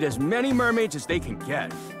 and they need as many mermaids as they can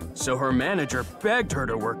get. So her manager begged her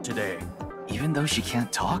to work today. Even though she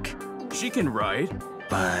can't talk? She can write.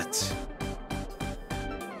 But...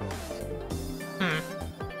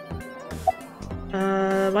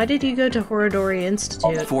 Why did you go to Horadori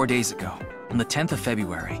Institute? 4 days ago, on the 10th of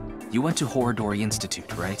February, you went to Horadori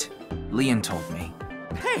Institute, right? Liam told me.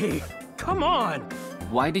 Hey, come on!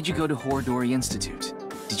 Why did you go to Horadori Institute?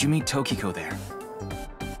 Did you meet Tokiko there?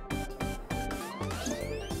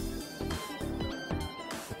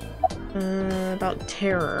 About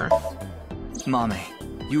Terror. Mame,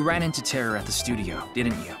 you ran into Terror at the studio,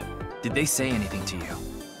 didn't you? Did they say anything to you?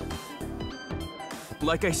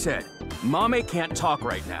 Like I said, Mame can't talk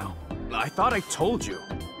right now. I thought I told you.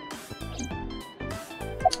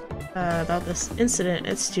 About this incident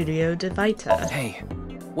at Studio Devita. Hey,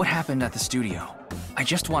 what happened at the studio? I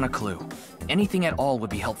just want a clue. Anything at all would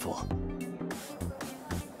be helpful.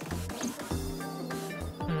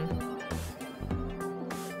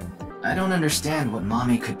 I don't understand what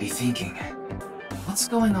Mommy could be thinking. What's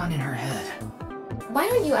going on in her head? Why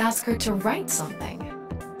don't you ask her to write something?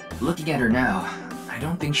 Looking at her now, I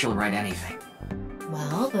don't think she'll write anything.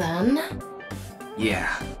 Well then...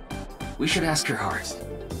 Yeah, we should ask her heart.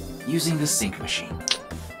 Using the sync machine.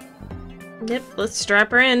 Yep, let's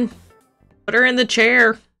strap her in. Put her in the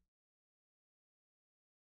chair.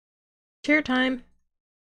 Chair time.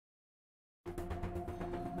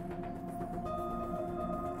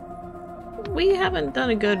 We haven't done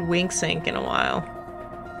a good wink sync in a while.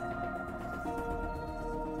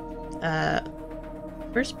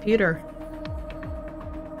 Where's Pewter?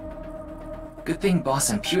 Good thing Boss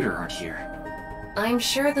and Pewter aren't here. I'm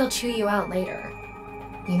sure they'll chew you out later.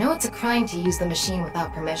 You know it's a crime to use the machine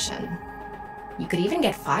without permission. You could even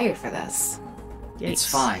get fired for this. It's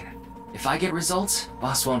fine. If I get results,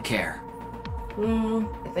 boss won't care. You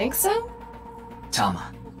think so?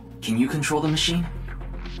 Tama, can you control the machine?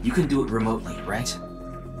 You can do it remotely, right?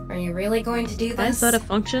 Are you really going to do this? Why is that a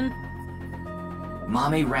function?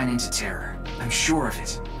 Mame ran into terror. I'm sure of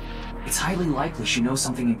it. It's highly likely she knows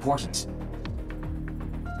something important.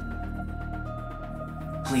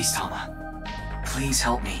 Please, Tama. Please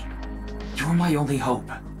help me. You're my only hope.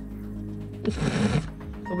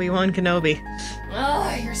 Obi-Wan Kenobi.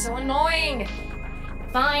 Ugh, you're so annoying.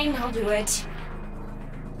 Fine, I'll do it.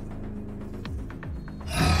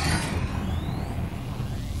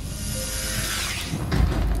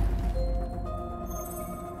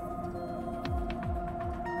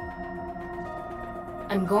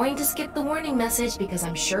 I'm going to skip the warning message because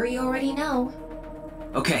I'm sure you already know.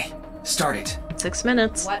 Okay, start it. 6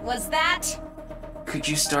 minutes. What was that? Could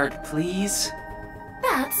you start, please?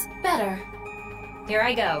 That's better. Here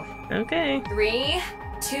I go. Okay. 3,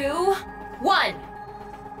 2, 1.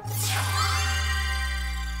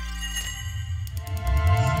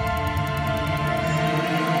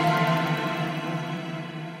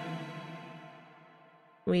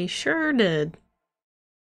 We sure did.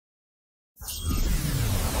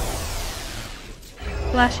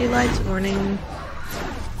 Flashy lights warning.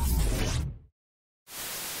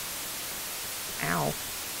 Ow.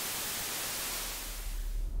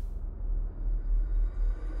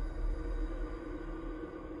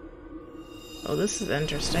 Oh, this is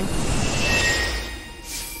interesting.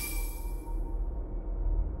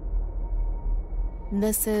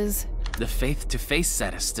 This is... The face-to-face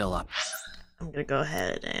set is still up. I'm gonna go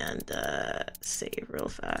ahead and save real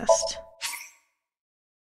fast.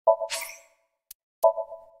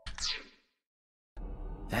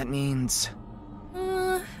 That means...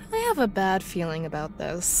 I have a bad feeling about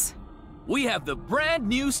this. We have the brand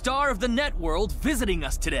new star of the net world visiting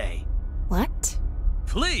us today. What?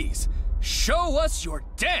 Please, show us your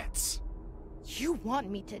dance! You want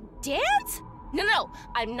me to dance? No,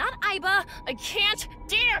 I'm not Aiba. I can't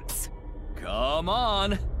dance! Come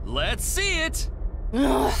on, let's see it!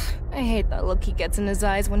 Ugh, I hate that look he gets in his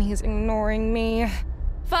eyes when he's ignoring me.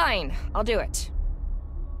 Fine, I'll do it.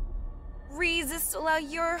 Resist, allow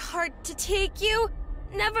your heart to take you.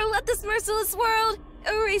 Never let this merciless world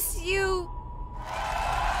erase you.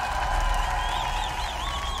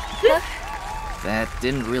 That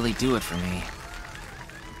didn't really do it for me.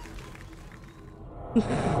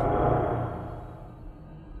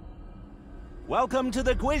 Welcome to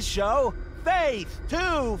the quiz show, Faith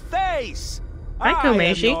to Face. Hi,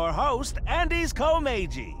 Komeiji. I am your host, Andy's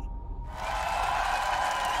Komeiji.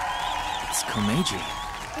 It's Komeiji.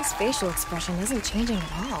 His facial expression isn't changing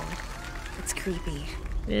at all. It's creepy.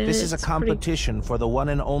 This is a competition for the one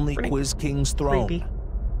and only Quiz King's throne. creepy.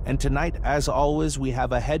 And tonight, as always, we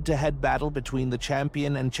have a head-to-head battle between the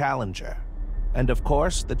champion and challenger. And of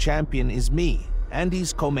course, the champion is me,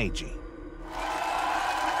 Andy's Komeiji.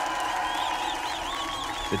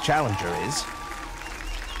 The challenger is...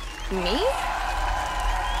 Me?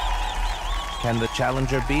 Can the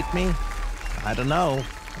challenger beat me? I don't know.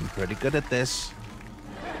 I'm pretty good at this.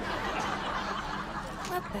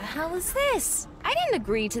 What the hell is this? I didn't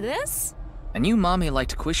agree to this. I knew Mommy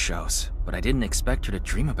liked quiz shows, but I didn't expect her to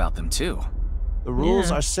dream about them too. The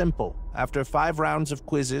rules are simple. After 5 rounds of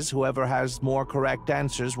quizzes, whoever has more correct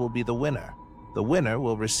answers will be the winner. The winner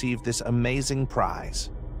will receive this amazing prize.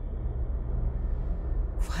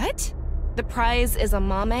 What? The prize is a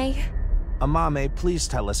mame? Amame, please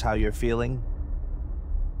tell us how you're feeling. ...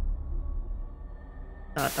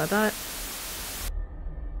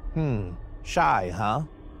 Shy, huh?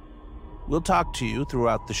 We'll talk to you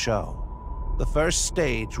throughout the show. The first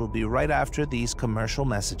stage will be right after these commercial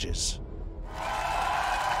messages.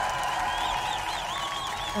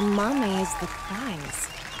 A mame is the prize.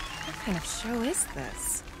 What kind of show is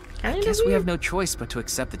this? I guess we have no choice but to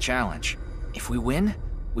accept the challenge. If we win,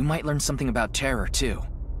 we might learn something about terror too.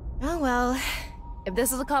 Oh well. If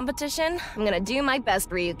this is a competition, I'm gonna do my best,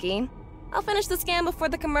 Ryuki. I'll finish the scan before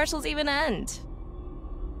the commercials even end.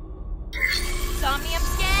 Somnium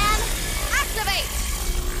scan, activate!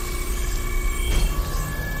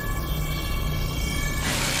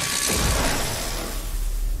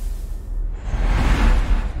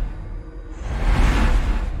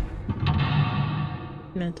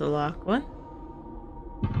 Mental lock 1.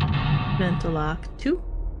 Mental lock 2.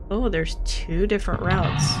 Oh, there's 2 different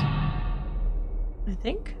routes. I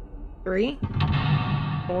think. 3.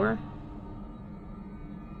 4.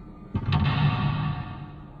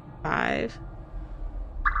 5.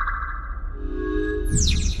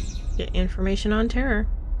 Get information on terror.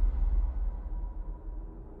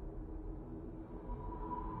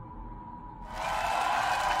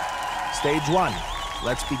 Stage 1.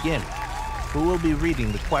 Let's begin. Who will be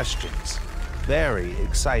reading the questions? Very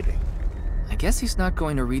exciting. I guess he's not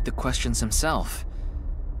going to read the questions himself.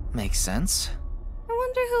 Makes sense. I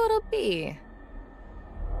wonder who it'll be.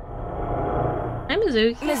 I'm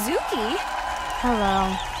Mizuki. Mizuki?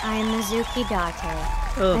 Hello, I'm Mizuki Date.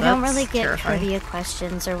 Oh, I don't really that's get terrifying. trivia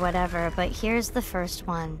questions or whatever, but here's the first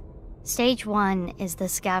one. Stage 1 is the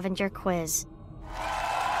scavenger quiz.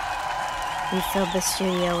 We filled the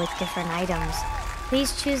studio with different items.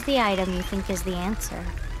 Please choose the item you think is the answer.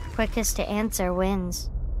 Quickest to answer wins.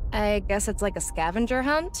 I guess it's like a scavenger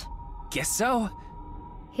hunt? Guess so.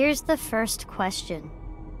 Here's the first question.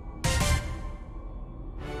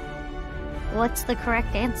 What's the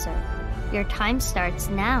correct answer? Your time starts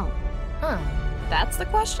now. Huh. That's the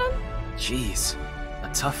question? Jeez.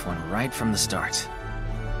 A tough one right from the start.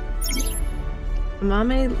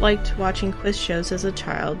 Mame liked watching quiz shows as a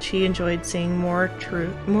child. She enjoyed seeing more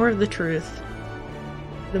of the truth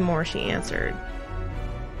the more she answered.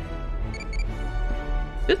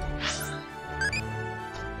 Oops.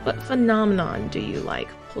 What phenomenon do you like?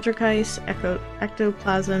 Poltergeist,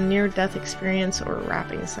 ectoplasm, near-death experience, or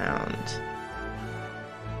rapping sound?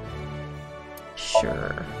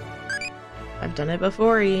 Sure. I've done it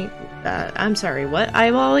before, I'm sorry, what,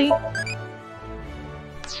 Eyebally?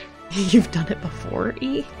 You've done it before,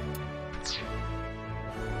 E?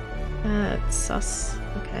 That's sus.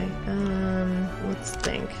 Okay, let's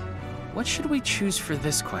think. What should we choose for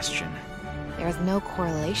this question? There's no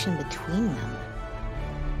correlation between them.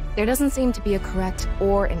 There doesn't seem to be a correct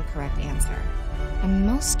or incorrect answer. I'm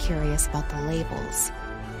most curious about the labels.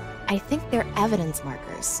 I think they're evidence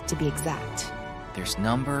markers, to be exact. There's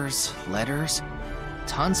numbers, letters,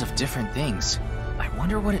 tons of different things. I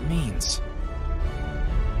wonder what it means.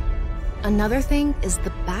 Another thing is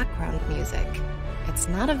the background music. It's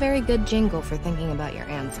not a very good jingle for thinking about your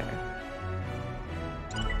answer.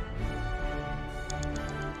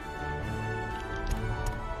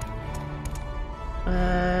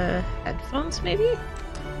 Headphones, maybe?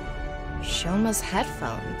 Shoma's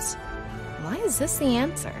headphones. Why is this the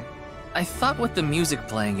answer? I thought with the music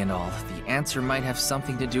playing and all, the answer might have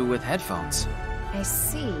something to do with headphones. I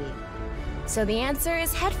see. So the answer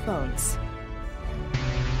is headphones.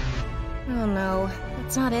 Oh no,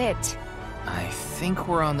 that's not it. I think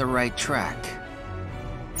we're on the right track.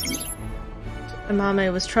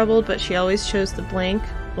 Mame was troubled, but she always chose the blank,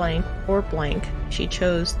 blank, or blank. She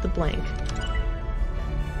chose the blank.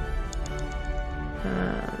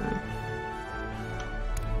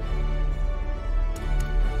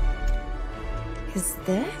 Is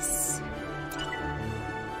this?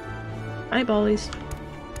 Eyeballies.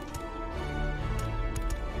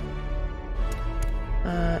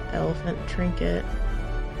 Elephant trinket.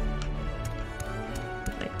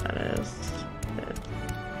 I think that is it.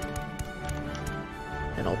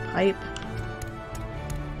 Metal pipe.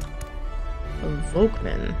 A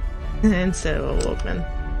Volkman. Instead of a Walkman.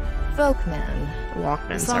 Volkman. Walkman,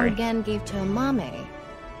 The song sorry. Gen gave to Mame.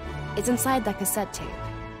 It's inside that cassette tape.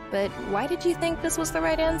 But why did you think this was the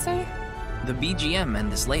right answer? The BGM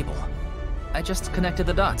and this label. I just connected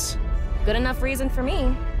the dots. Good enough reason for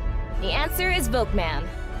me. The answer is Volkman.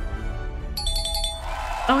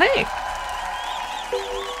 Oh, hey!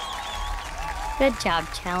 Good job,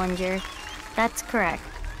 Challenger. That's correct.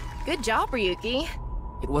 Good job, Ryuki.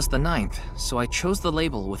 It was the 9th, so I chose the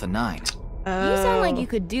label with a 9. You sound like you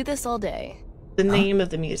could do this all day. The name of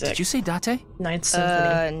the music. Did you say Date? Ninth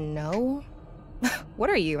Symphony. No. What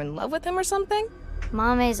are you, in love with him or something?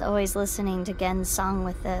 Mame's always listening to Gen's song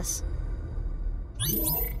with this.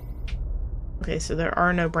 Okay, so there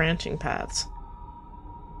are no branching paths.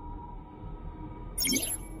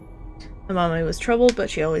 Mame was troubled, but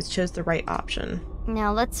she always chose the right option.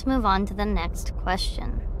 Now let's move on to the next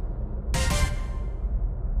question.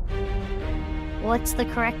 What's the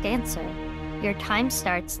correct answer? Your time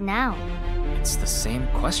starts now. It's the same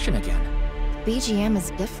question again. BGM is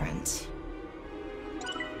different.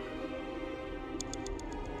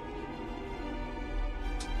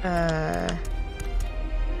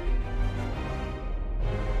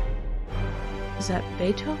 Is that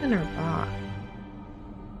Beethoven or Bach?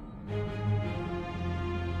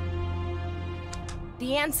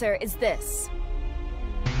 The answer is this.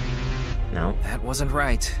 No. That wasn't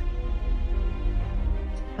right.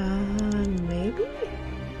 Maybe?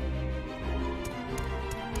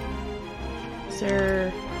 Is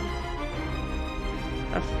there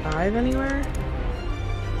a 5 anywhere?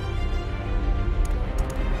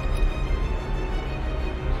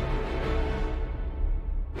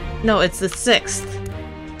 No, it's the 6th.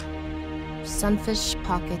 Sunfish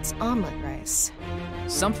Pockets omelet rice.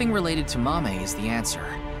 Something related to Mame is the answer.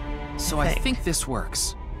 So I think this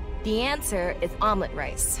works. The answer is omelet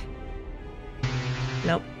rice.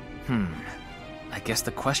 Nope. I guess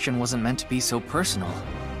the question wasn't meant to be so personal.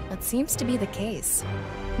 That seems to be the case.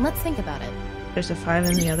 Let's think about it. There's a 5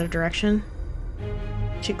 in the other direction.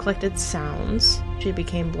 She collected sounds. She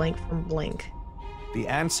became blank from blink. The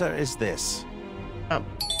answer is this. Oh.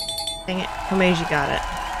 Dang it. Komeiji got it.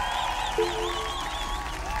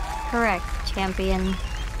 Correct, champion.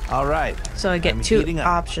 All right. So I get 2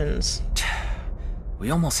 options.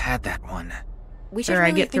 We almost had that one. We should Or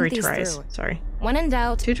really I get 3 think these tries. through. Sorry. When in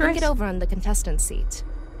doubt, 2 tries? think it over on the contestant seat.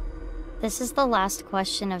 This is the last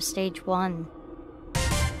question of stage 1.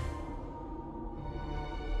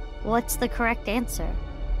 What's the correct answer?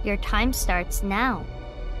 Your time starts now.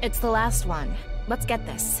 It's the last one. Let's get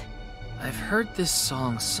this. I've heard this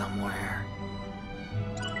song somewhere.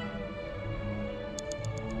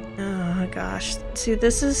 Oh gosh. See,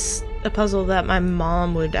 this is a puzzle that my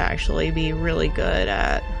mom would actually be really good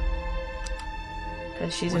at.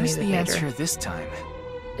 Because she's a What is music the major. answer this time?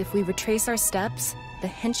 If we retrace our steps, the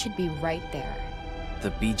hint should be right there.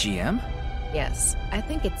 The BGM? Yes, I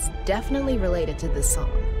think it's definitely related to this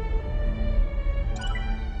song.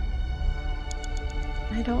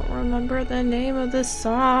 I don't remember the name of this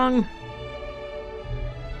song.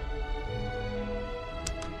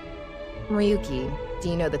 Ryuki, do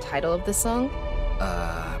you know the title of the song?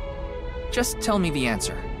 Just tell me the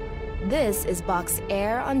answer. This is Bach's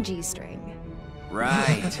Air on G string.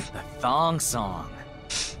 Right, the thong song.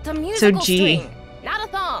 The musical G. string, not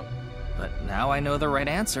a thong. But now I know the right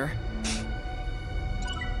answer.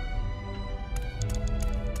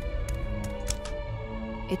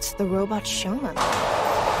 It's the robot Shoma.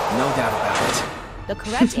 No doubt about it. The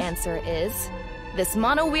correct answer is this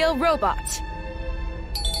mono-wheel robot.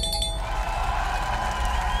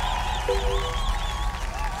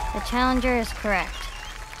 The challenger is correct.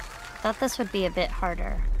 Thought this would be a bit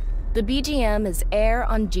harder. The BGM is Air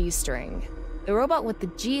on G string. The robot with the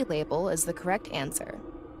G label is the correct answer.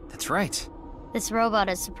 That's right. This robot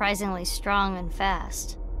is surprisingly strong and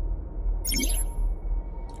fast.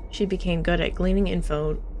 She became good at gleaning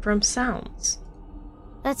info from sounds.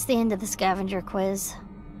 That's the end of the scavenger quiz.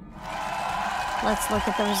 Let's look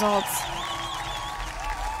at the results.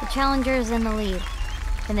 The challenger is in the lead.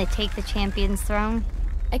 Can they take the champion's throne?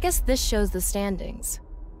 I guess this shows the standings.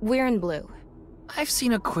 We're in blue. I've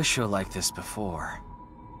seen a quiz show like this before.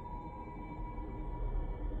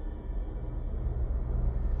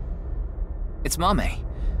 It's Mame.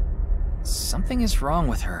 Something is wrong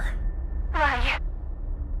with her. Why?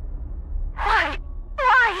 Why?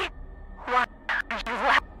 Why? Why are you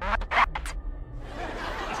laughing like that?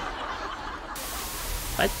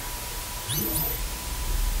 What?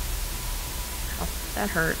 Oh, that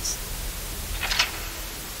hurts.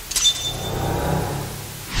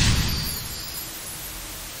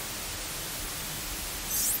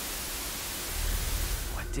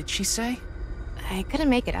 What did she say? I couldn't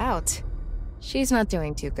make it out. She's not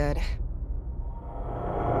doing too good.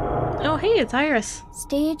 Oh, hey, it's Iris.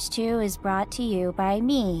 Stage 2 is brought to you by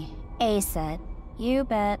me, A-Set. You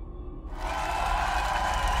bet.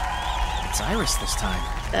 It's Iris this time.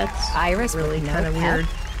 That's Iris really with no kind of pep? weird.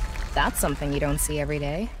 That's something you don't see every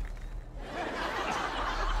day.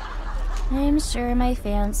 I'm sure my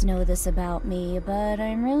fans know this about me, but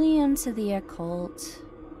I'm really into the occult.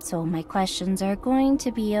 So my questions are going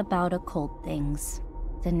to be about occult things.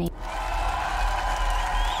 The name.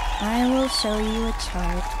 I will show you a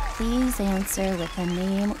chart. Please answer with a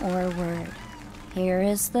name or word. Here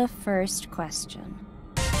is the first question.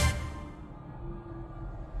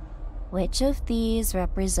 Which of these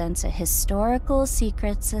represents a historical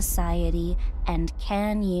secret society, and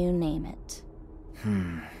can you name it?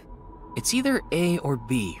 It's either A or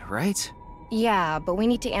B, right? Yeah, but we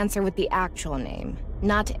need to answer with the actual name,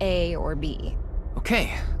 not A or B.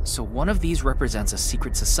 Okay, so one of these represents a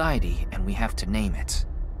secret society, and we have to name it.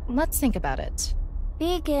 Let's think about it.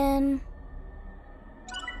 Begin.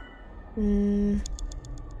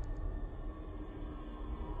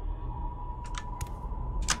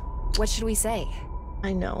 What should we say?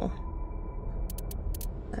 I know.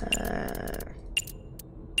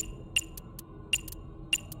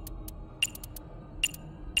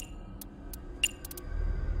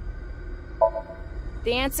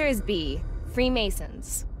 The answer is B,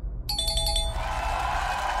 Freemasons.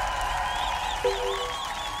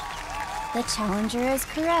 The challenger is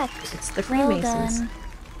correct. It's the Well Freemasons. done.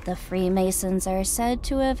 The Freemasons are said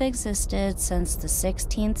to have existed since the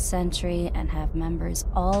 16th century and have members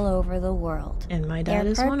all over the world. And my dad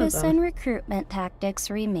Their is one of purpose them. and recruitment tactics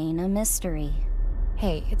remain a mystery.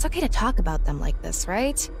 Hey, it's okay to talk about them like this,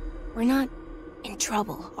 right? We're not in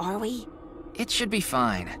trouble, are we? It should be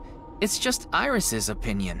fine. It's just Iris's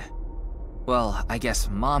opinion. Well, I guess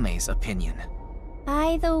Mame's opinion.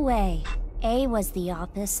 By the way, A was the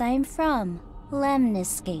office I'm from,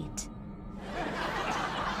 Lemniscate.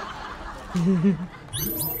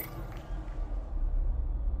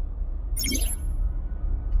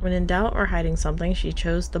 When in doubt or hiding something, she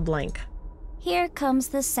chose the blank. Here comes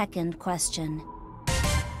the second question.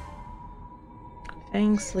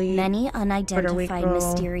 Fang, sleep, Many Puerto unidentified Rico.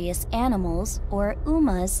 mysterious animals, or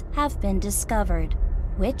UMAs, have been discovered.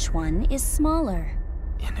 Which one is smaller?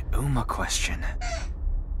 An Uma question.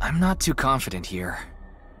 I'm not too confident here.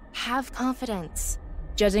 Have confidence.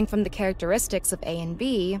 Judging from the characteristics of A and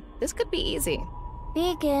B, this could be easy.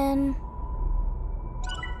 Begin.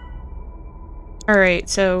 Alright,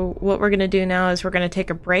 so what we're going to do now is we're going to take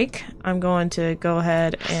a break. I'm going to go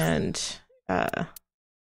ahead and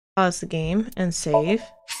pause the game and save.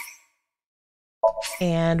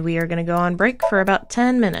 And we are going to go on break for about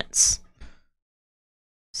 10 minutes.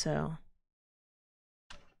 So...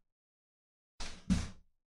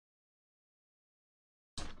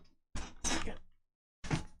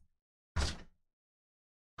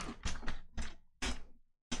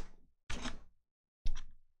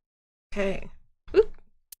 Okay. Oop.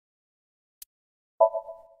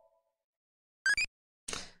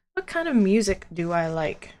 What kind of music do I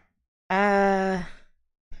like?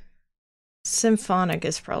 Symphonic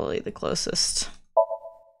is probably the closest.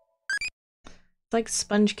 It's like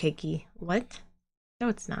sponge cakey. What? No,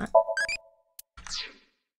 it's not.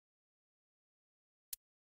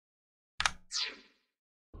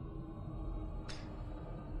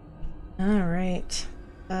 Alright.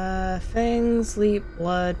 Fangs, Leap,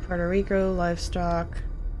 Blood, Puerto Rico, Livestock,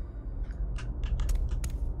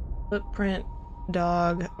 Footprint,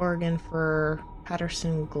 Dog, Oregon Fur,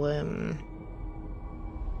 Patterson Glim.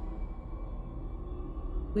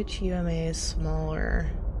 Which UMA is smaller?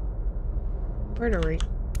 Puerto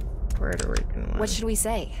Rican one. What should we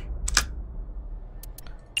say?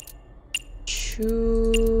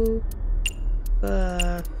 Chupacabra.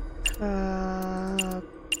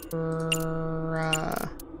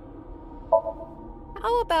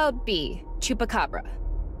 How about B, Chupacabra?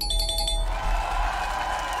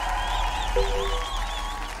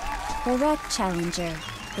 Correct, Challenger.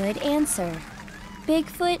 Good answer.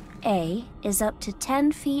 Bigfoot A is up to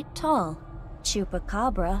 10 feet tall.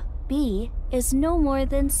 Chupacabra B is no more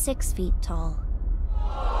than 6 feet tall.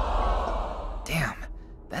 Damn,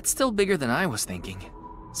 that's still bigger than I was thinking.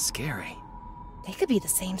 Scary. They could be the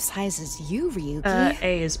same size as you, Ryuki.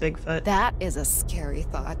 A is Bigfoot. That is a scary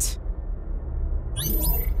thought.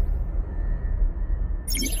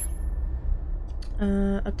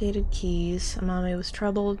 Updated keys. Amame was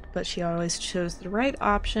troubled, but she always chose the right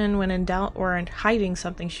option. When in doubt or in hiding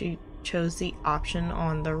something, she chose the option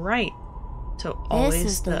on the right. So always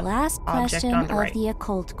This is the last object question on the right. of the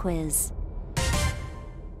occult quiz.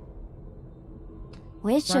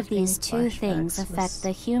 Which of these two things affect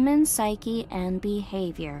the human psyche and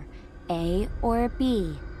behavior? A or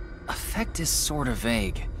B? Effect is sort of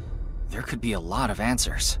vague. There could be a lot of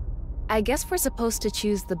answers. I guess we're supposed to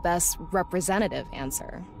choose the best representative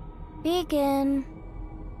answer. Begin.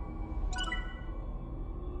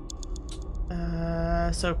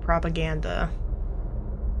 So propaganda.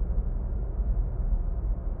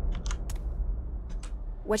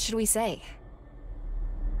 What should we say?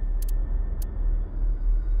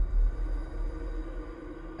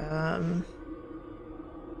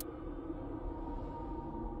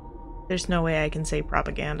 There's no way I can say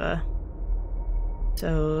propaganda.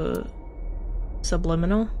 So,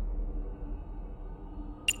 subliminal?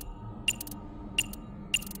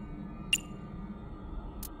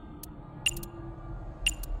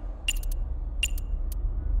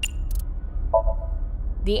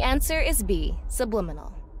 The answer is B,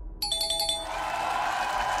 subliminal.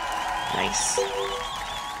 Nice.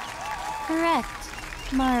 Correct.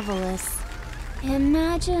 Marvelous.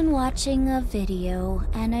 Imagine watching a video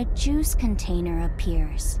and a juice container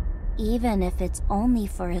appears. Even if it's only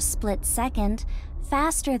for a split second,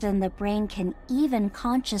 faster than the brain can even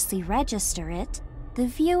consciously register it, the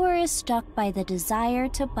viewer is struck by the desire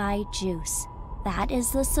to buy juice. That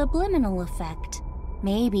is the subliminal effect.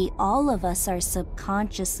 Maybe all of us are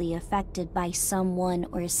subconsciously affected by someone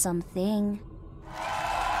or something.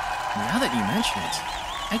 Now that you mention it,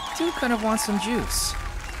 I do kind of want some juice.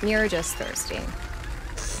 You're just thirsty.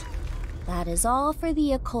 That is all for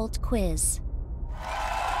the occult quiz.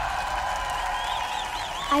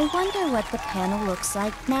 I wonder what the panel looks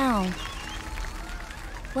like now.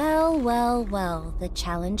 Well, well, well, the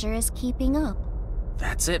challenger is keeping up.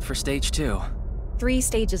 That's it for stage 2. 3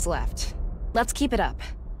 stages left. Let's keep it up.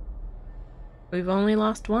 We've only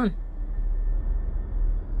lost one.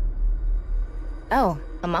 Oh,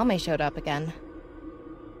 Amame showed up again.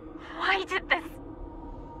 Why did this?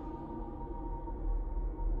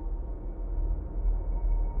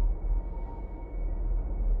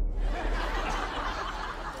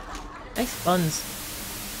 Nice buns.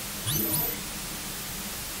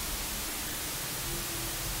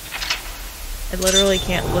 I literally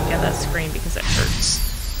can't look at that screen because it hurts.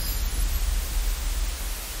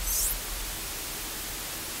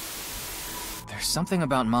 There's something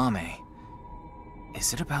about Mame.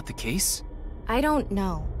 Is it about the case? I don't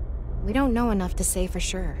know. We don't know enough to say for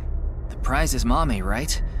sure. The prize is Mame,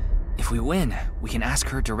 right? If we win, we can ask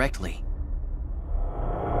her directly.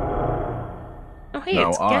 Oh, hey, now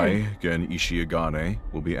it's I, Gen Ishiagane,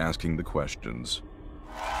 will be asking the questions.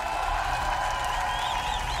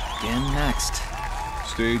 Gen next.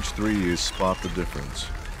 Stage 3 is spot the difference.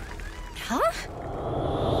 Huh?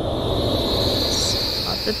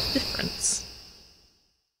 Spot the difference.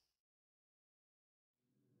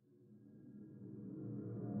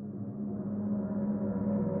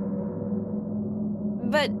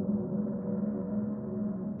 But...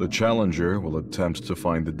 The challenger will attempt to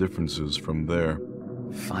find the differences from there.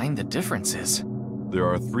 Find the differences? There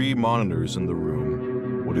are 3 monitors in the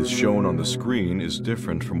room. What is shown on the screen is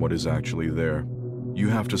different from what is actually there. You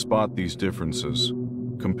have to spot these differences.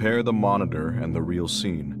 Compare the monitor and the real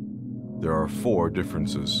scene. There are 4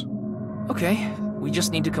 differences. Okay, we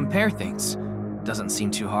just need to compare things. Doesn't seem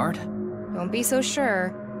too hard. Don't be so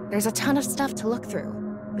sure. There's a ton of stuff to look through.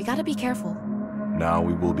 We gotta be careful. Now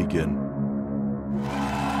we will begin.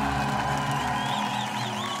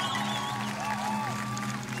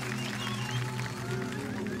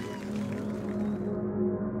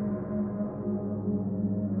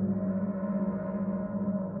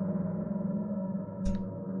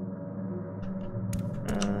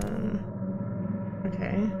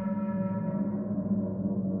 Okay.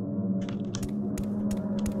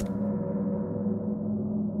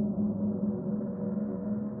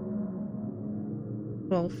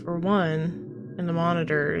 Well, for one, in the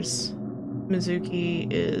monitors, Mizuki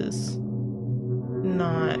is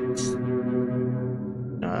not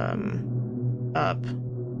up.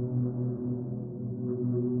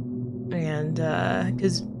 And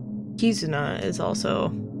because Kizuna is also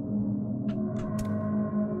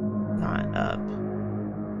not up.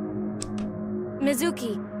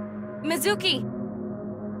 Mizuki! Mizuki!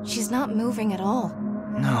 She's not moving at all.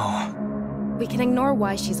 No. We can ignore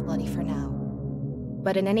why she's bloody for now.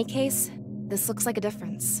 But in any case, this looks like a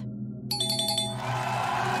difference.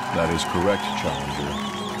 That is correct, Challenger.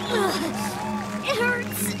 Ugh, it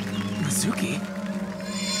hurts. Mizuki?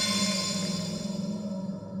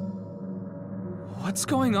 What's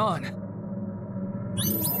going on?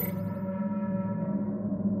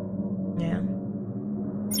 Yeah.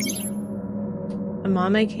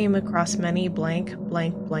 Amame came across many blank,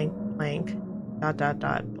 blank, blank, blank, dot, dot,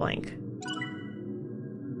 dot, blank.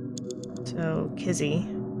 So, Kizzy.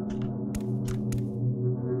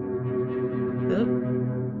 Oop.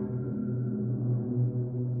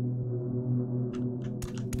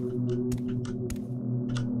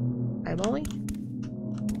 Eyebally?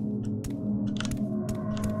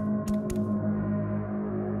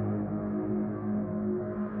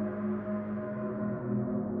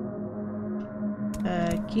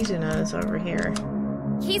 Kizuna is over here.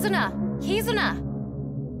 Kizuna! Kizuna!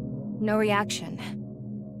 No reaction.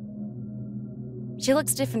 She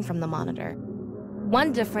looks different from the monitor.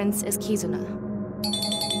 One difference is Kizuna.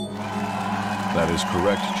 That is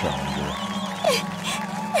correct, Challenger.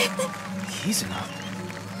 Kizuna?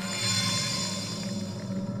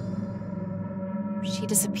 She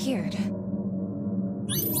disappeared.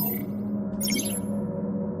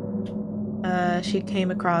 She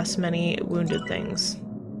came across many wounded things.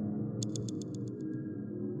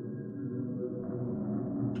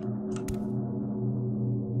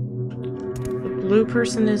 The blue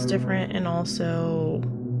person is different, and also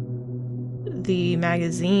the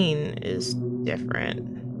magazine is different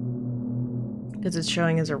because it's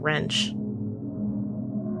showing as a wrench.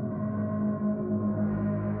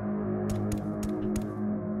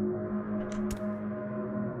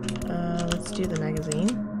 Let's do the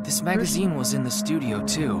magazine. This magazine was in the studio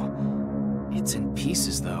too. It's in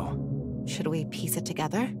pieces though. Should we piece it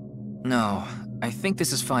together? No, I think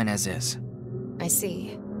this is fine as is. I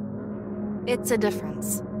see. It's a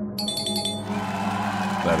difference.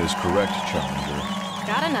 That is correct, Challenger.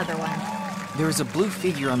 Got another one. There is a blue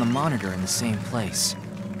figure on the monitor in the same place.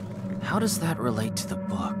 How does that relate to the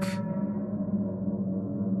book?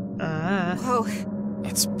 Whoa.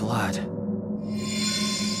 It's blood.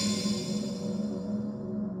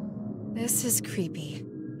 This is creepy.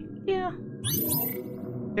 Yeah.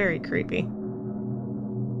 Very creepy.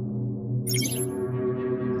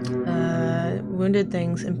 Wounded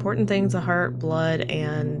things, important things, a heart, blood,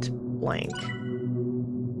 and blank.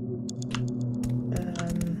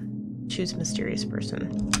 Choose mysterious person.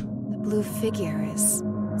 The blue figure is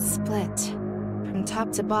split from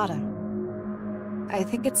top to bottom. I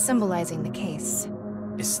think it's symbolizing the case.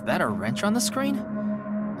 Is that a wrench on the screen?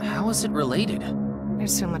 How is it related?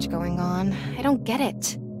 There's so much going on. I don't get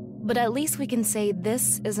it. But at least we can say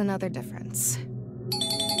this is another difference.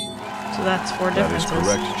 So that's 4 differences. That is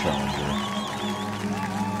correct, Challenger.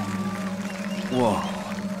 Whoa.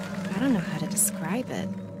 I don't know how to describe it.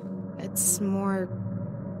 It's more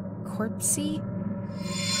corpsey.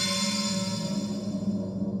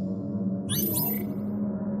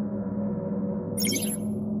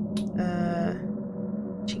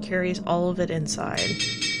 She carries all of it inside.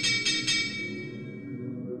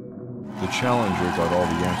 The Challenger got all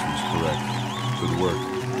the answers correct. Good work.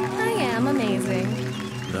 I am amazing.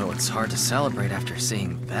 Though it's hard to celebrate after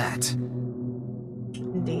seeing that.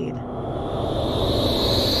 Indeed.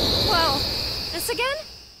 Whoa! This again?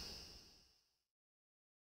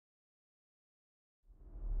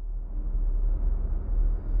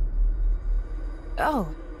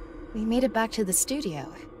 Oh, we made it back to the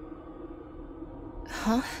studio.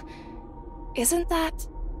 Huh? Isn't that...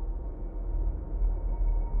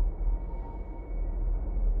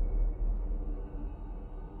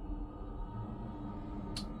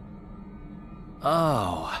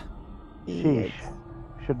 Oh. Sheesh.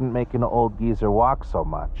 Shouldn't make an old geezer walk so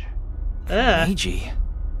much. Meiji.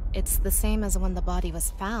 It's the same as when the body was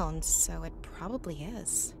found, so it probably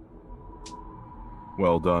is.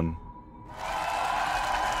 Well done.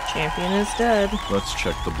 Champion is dead. Let's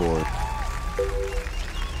check the board.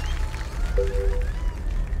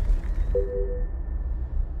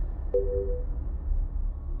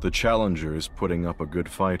 The Challenger is putting up a good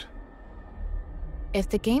fight. If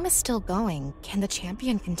the game is still going, can the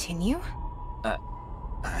champion continue?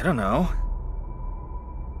 I don't know.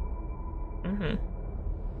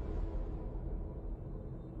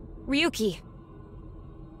 Ryuki!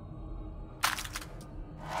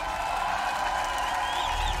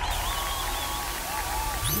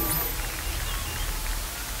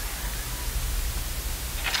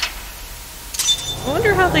 I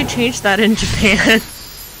wonder how they changed that in Japan.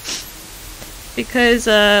 Because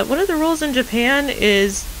one of the rules in Japan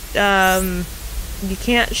is you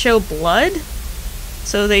can't show blood.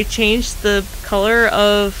 So they changed the color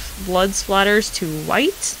of blood splatters to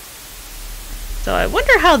white. So I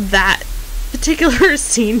wonder how that particular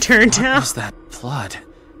scene turned out. What was that blood?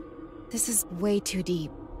 This is way too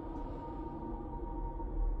deep.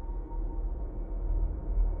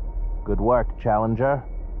 Good work, Challenger.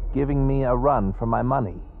 Giving me a run for my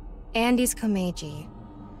money. Andy's Komeiji.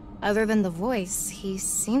 Other than the voice, he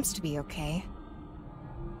seems to be okay.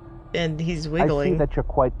 And he's wiggling. I see that you're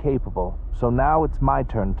quite capable, so now it's my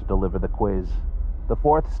turn to deliver the quiz. The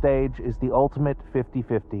 4th stage is the ultimate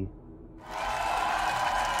 50-50.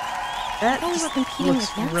 That just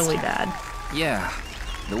looks really bad. Yeah.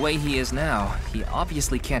 The way he is now, he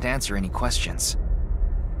obviously can't answer any questions.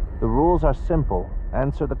 The rules are simple.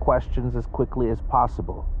 Answer the questions as quickly as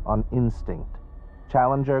possible, on instinct.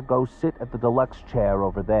 Challenger, go sit at the deluxe chair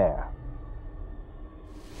over there.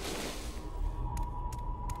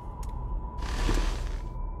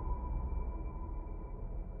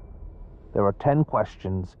 There are 10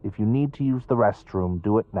 questions. If you need to use the restroom,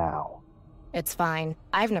 do it now. It's fine.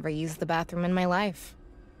 I've never used the bathroom in my life.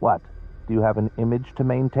 What? Do you have an image to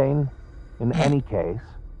maintain? In any case,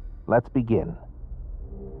 let's begin.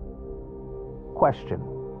 Question.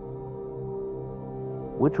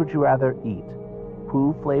 Which would you rather eat?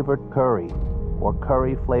 Poo-flavored curry or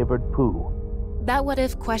curry-flavored poo? That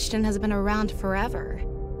what-if question has been around forever.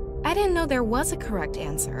 I didn't know there was a correct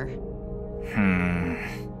answer.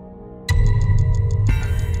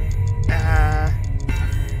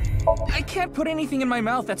 I can't put anything in my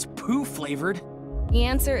mouth that's poo-flavored. The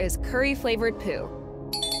answer is curry-flavored poo.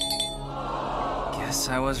 Guess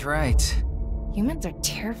I was right. Humans are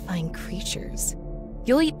terrifying creatures.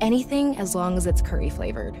 You'll eat anything as long as it's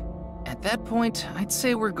curry-flavored. At that point, I'd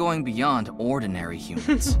say we're going beyond ordinary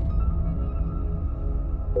humans.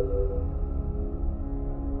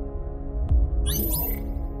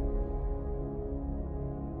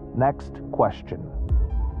 Next question.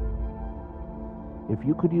 If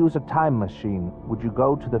you could use a time machine, would you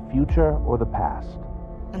go to the future or the past?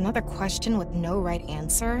 Another question with no right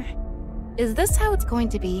answer? Is this how it's going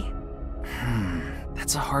to be?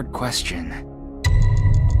 That's a hard question.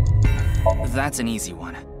 That's an easy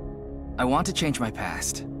one. I want to change my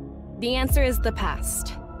past. The answer is the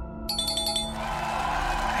past.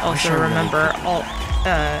 Also remember,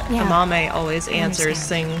 Amame always I answers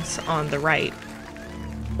understand. things on the right.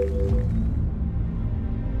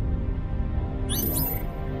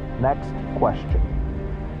 Next question.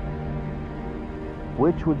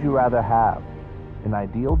 Which would you rather have? An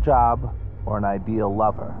ideal job or an ideal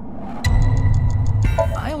lover?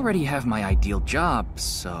 I already have my ideal job,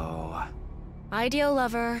 so... Ideal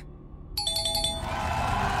lover.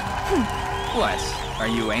 What? Are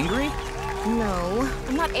you angry? No,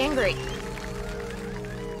 I'm not angry.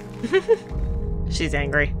 She's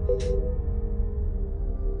angry.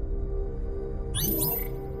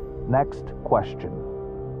 Next question.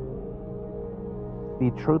 Be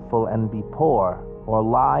truthful and be poor, or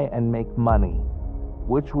lie and make money.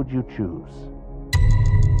 Which would you choose?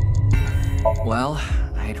 Well,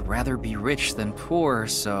 I'd rather be rich than poor,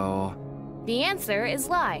 so... The answer is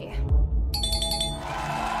lie.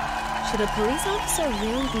 Should a police officer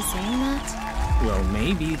really be saying that? Well,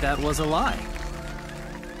 maybe that was a lie.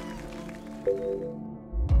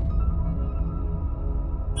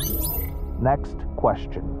 Next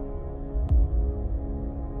question.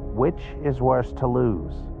 Which is worse to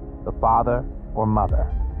lose, the father or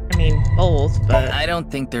mother? I mean, both, but... I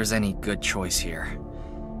don't think there's any good choice here.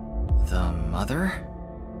 The mother?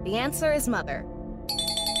 The answer is mother.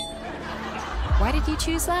 Why did you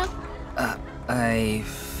choose that? I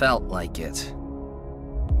felt like it.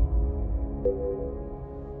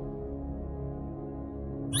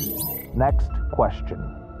 Next question.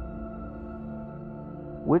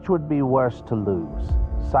 Which would be worse to lose,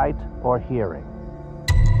 sight or hearing?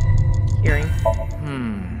 Hearing.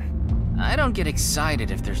 I don't get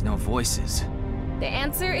excited if there's no voices. The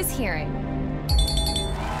answer is hearing.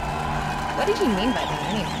 What did you mean by that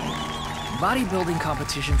anyway? Bodybuilding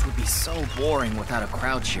competitions would be so boring without a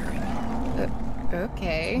crowd cheering.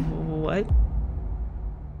 Okay. What?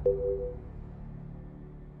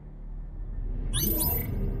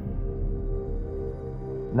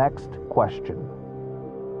 Next question.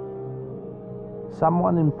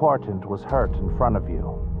 Someone important was hurt in front of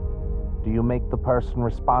you. Do you make the person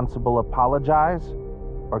responsible apologize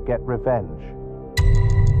or get revenge?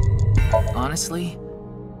 Honestly,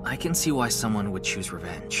 I can see why someone would choose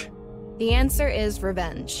revenge. The answer is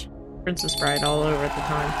revenge. Princess Bride all over at the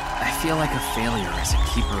time. I feel like a failure as a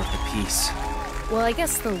keeper of the peace. Well, I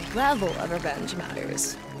guess the level of revenge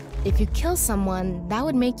matters. If you kill someone, that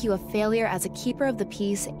would make you a failure as a keeper of the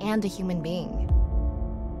peace and a human being.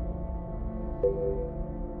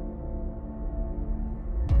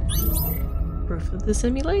 Proof of the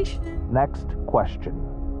simulation. Next question.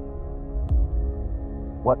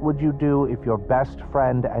 What would you do if your best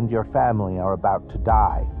friend and your family are about to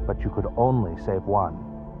die, but you could only save one?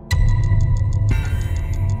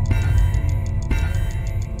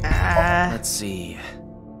 Let's see.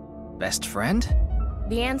 Best friend?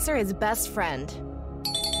 The answer is best friend.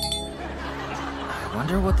 I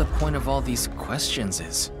wonder what the point of all these questions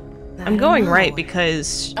is. I'm going right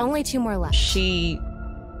because only two more left. She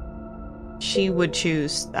would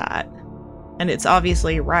choose that. And it's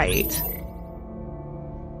obviously right.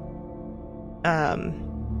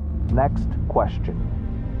 Next question.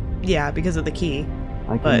 Yeah, because of the key.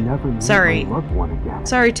 I But can never meet sorry. my loved one again.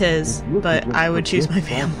 Sorry, Tiz, If you but could I just would choose my forget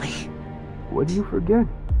family. What do you forget?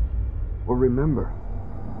 Or remember?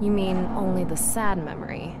 You mean only the sad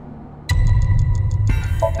memory?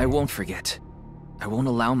 I won't forget. I won't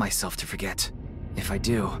allow myself to forget. If I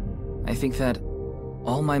do, I think that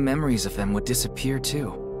all my memories of them would disappear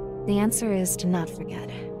too. The answer is to not forget.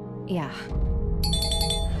 Yeah.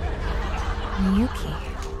 Miyuki.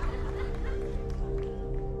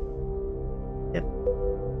 Yep.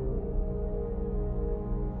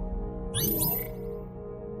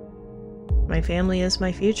 My family is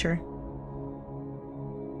my future.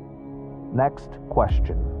 Next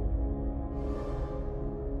question.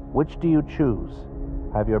 Which do you choose?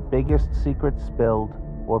 Have your biggest secret spilled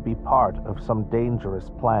or be part of some dangerous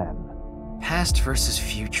plan? Past versus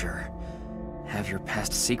future. Have your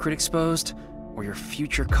past secret exposed, or your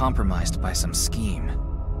future compromised by some scheme?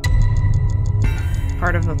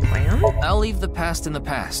 Part of a plan? I'll leave the past in the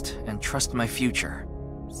past and trust my future.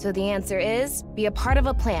 So the answer is, be a part of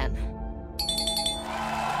a plan.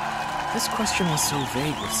 This question was so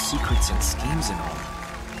vague with secrets and schemes and all.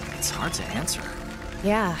 It's hard to answer.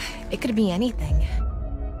 Yeah, it could be anything.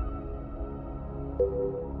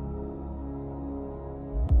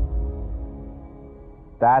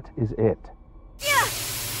 That is it.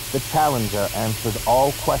 The challenger answered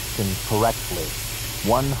all questions correctly.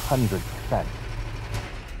 100%.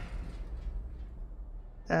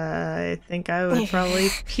 I think I would probably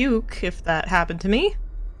puke if that happened to me.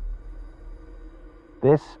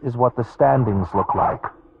 This is what the standings look like.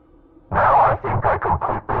 Now I think I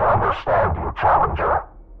completely understand you, Challenger.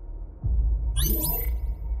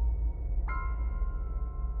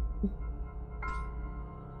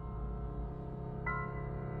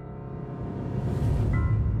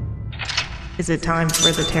 Is it time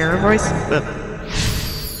for the terror voice?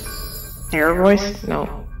 Terror voice?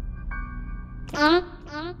 No.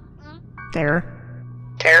 Terror.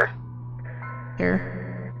 Terror.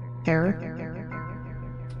 Terror. Terror.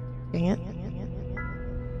 Dang it.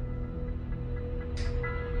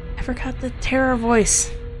 I forgot the terror voice.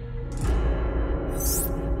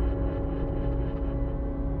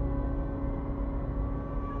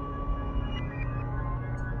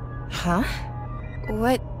 Huh?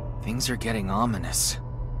 What? Things are getting ominous.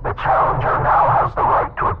 The Challenger now has the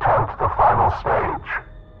right to attempt the final stage.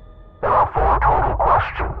 There are 4 total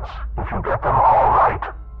questions. If you get them all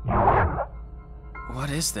right, you win. What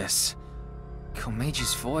is this?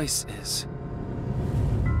 Komeji's voice is...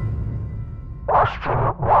 Question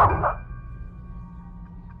 1.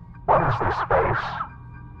 What is this face?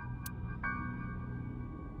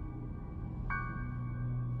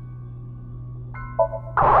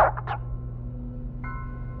 Correct.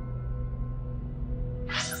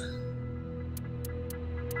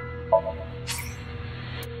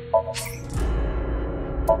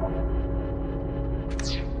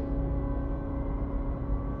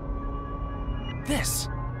 This.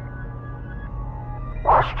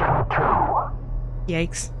 Question 2.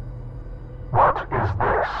 Yikes. What is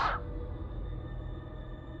this?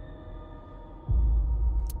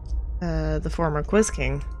 The former Quiz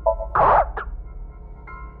King. Correct.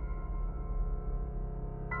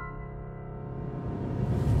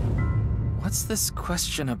 What's this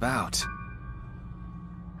question about?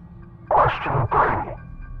 Question 3.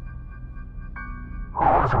 Who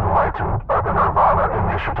was enlightened by the Nirvana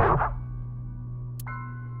initiative?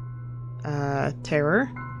 Terror?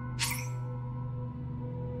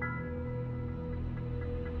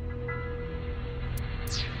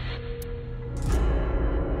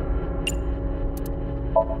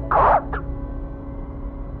 Correct.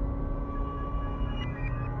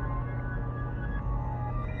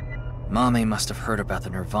 Mame must have heard about the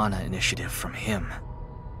Nirvana initiative from him.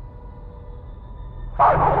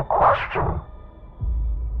 Final question.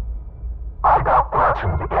 I got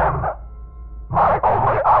threatened again. My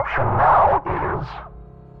only option now is...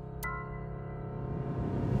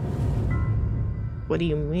 What do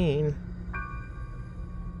you mean?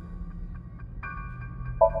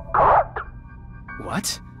 Correct.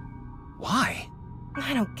 What? Why?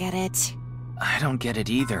 I don't get it. I don't get it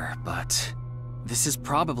either, but... this is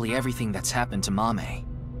probably everything that's happened to Mame.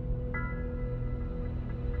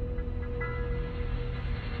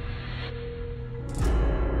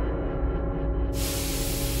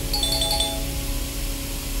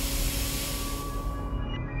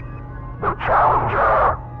 The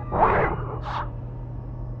Challenger wins.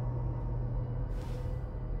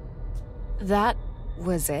 That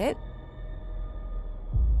was it?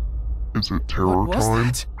 Is it terror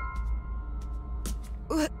time?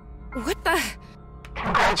 What the?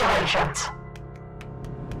 Congratulations.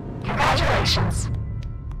 Congratulations.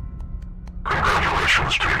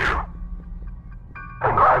 Congratulations to you.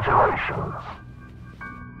 Congratulations.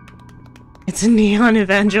 It's a Neon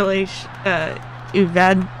Evangelon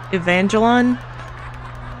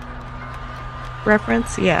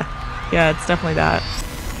reference? Yeah. Yeah, it's definitely that.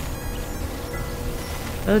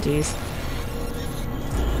 Oh, jeez.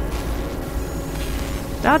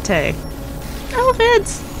 Date.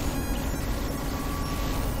 Elephants!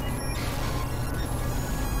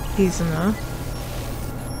 Kizuna.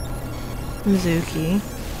 Mizuki.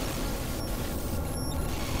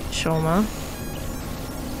 Shoma.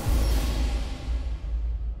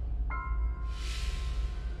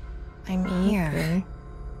 I'm here. Okay.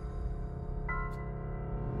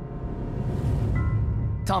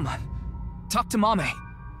 Tama, talk to Mame.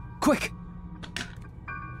 Quick!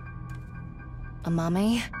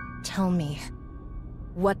 Amame, tell me,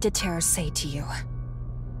 what did Terra say to you?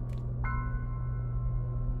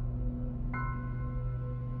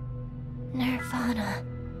 Nirvana.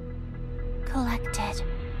 Collected.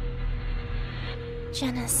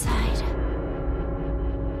 Genocide.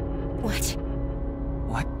 What?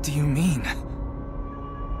 What do you mean?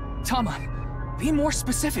 Tama, be more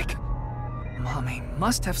specific. Mame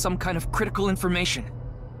must have some kind of critical information.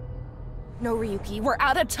 No, Ryuki, we're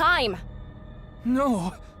out of time!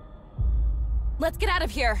 No! Let's get out of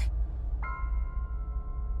here!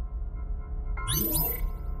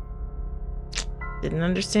 Didn't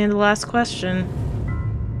understand the last question.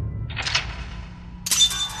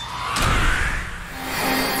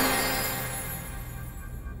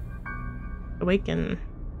 Awaken.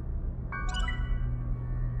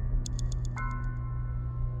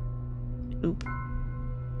 Oop.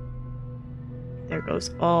 There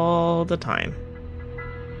goes all the time.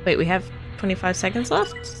 Wait, we have 25 seconds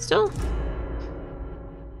left still?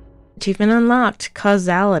 Achievement unlocked.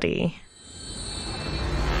 Causality.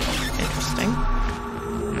 Interesting.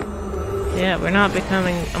 Yeah, we're not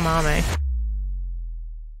becoming a mame.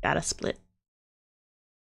 Gotta split.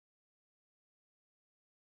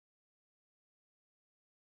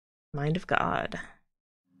 Mind of God.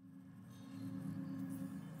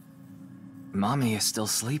 Mommy is still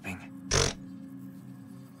sleeping.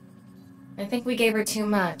 I think we gave her too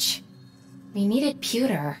much. We needed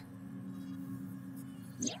pewter.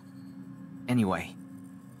 Anyway,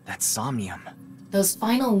 that's Somnium. Those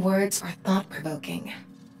final words are thought-provoking.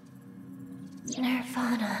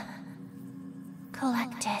 Nirvana.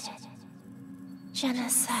 Collected.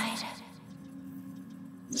 Genocide.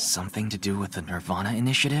 Something to do with the Nirvana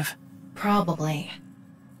initiative? Probably.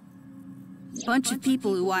 Bunch of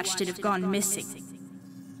people who watched it have gone missing.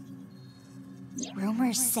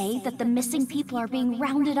 Rumors say that the missing people are being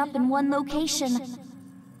rounded up in one location.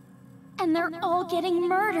 And they're all getting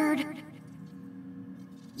murdered.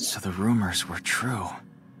 So the rumors were true.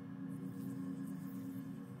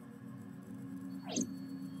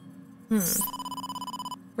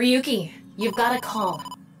 Ryuki, you've got a call.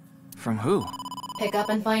 From who? Pick up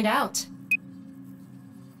and find out.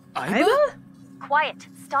 Aiba? Quiet.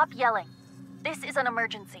 Stop yelling. This is an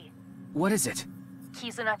emergency. What is it?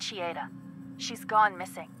 Kizuna Chieda. She's gone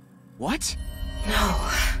missing. What? No.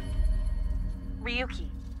 Ryuki,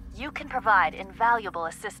 you can provide invaluable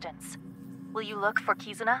assistance. Will you look for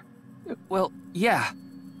Kizuna? Well, yeah.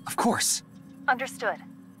 Of course. Understood.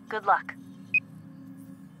 Good luck.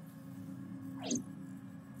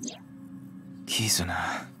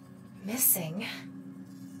 Kizuna. Missing?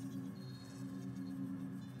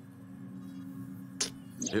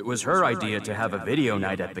 It was her idea to have a video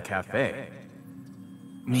night at the cafe.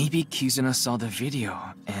 Maybe Kizuna saw the video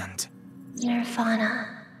and...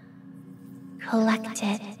 Nirvana.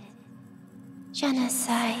 Collected.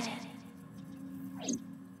 Genocide.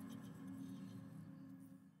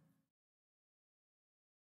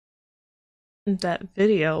 That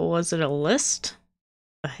video, was it a list?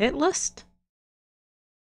 A hit list?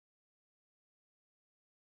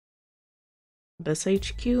 Abyss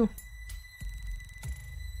HQ.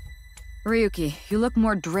 Ryuki, you look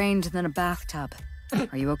more drained than a bathtub.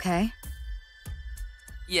 Are you okay?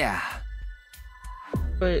 Yeah.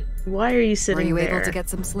 But why are you sitting there? Were you able to get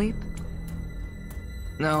some sleep?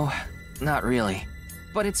 No, not really.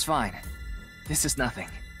 But it's fine. This is nothing.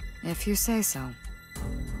 If you say so.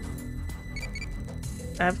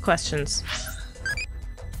 I have questions.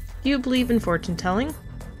 Do you believe in fortune telling?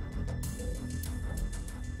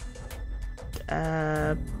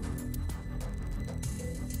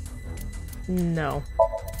 No.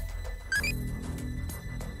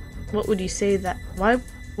 What would you say that? Why?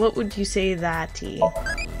 What would you say that-y?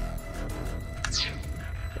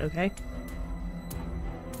 Okay.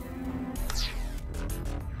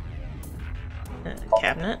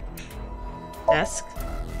 Cabinet. Desk.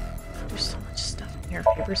 There's so much stuff in here.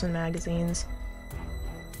 Papers and magazines.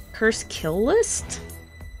 Curse kill list?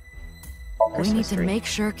 We need to make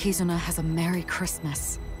sure Kizuna has a Merry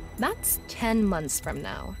Christmas. That's 10 months from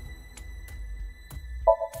now.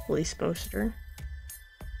 Police poster.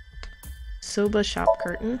 Soba shop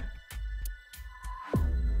curtain.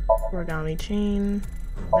 Origami chain.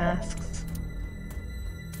 Masks.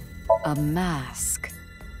 A mask.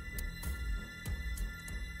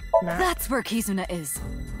 That's where Kizuna is.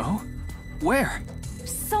 Oh? Where?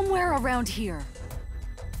 Somewhere around here.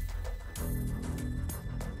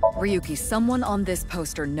 Ryuki, someone on this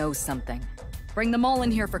poster knows something. Bring them all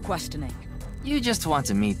in here for questioning. You just want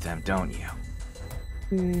to meet them, don't you?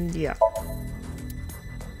 Yeah.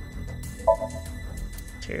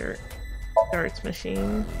 Chair. Darts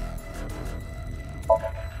machine.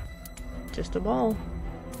 Just a ball.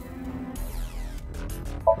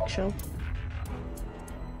 Bookshelf.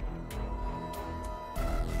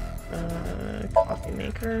 Coffee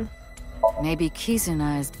maker. Maybe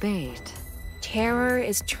Kizuna is bait. Terror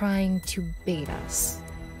is trying to bait us.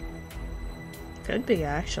 Could be,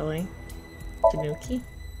 actually. Tanuki.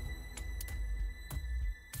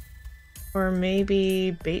 Or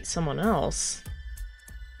maybe bait someone else.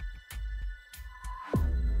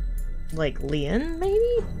 Like Leon,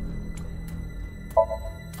 maybe?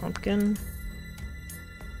 Pumpkin.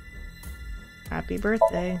 Happy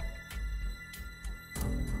birthday.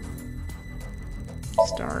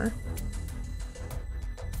 Star.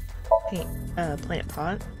 Paint, plant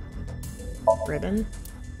pot. Ribbon.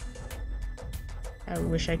 I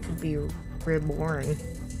wish I could be reborn.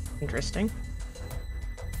 Interesting.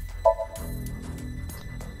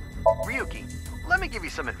 Ryuki, let me give you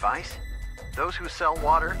some advice. Those who sell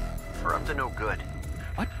water are up to no good.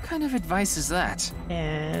 What kind of advice is that?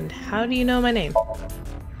 And how do you know my name?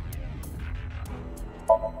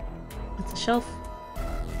 It's a shelf.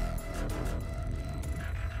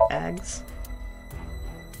 Bags.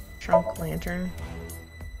 Trunk lantern.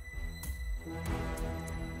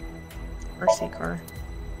 RC car.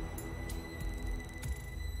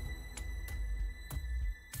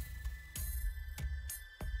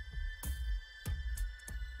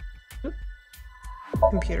 Oop.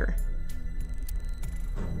 Computer.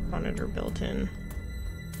 Monitor built in.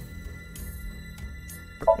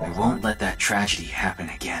 We won't let that tragedy happen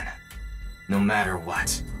again. No matter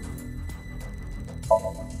what.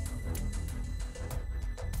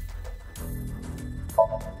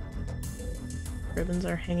 Ribbons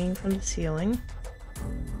are hanging from the ceiling.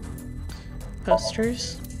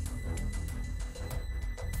 Posters.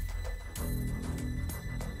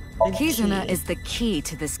 Kizuna is the key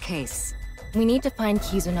to this case. We need to find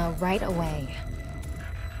Kizuna right away.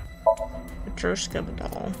 Matryoshka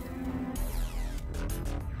doll.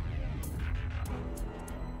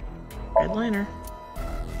 Red liner.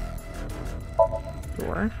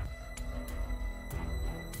 Door.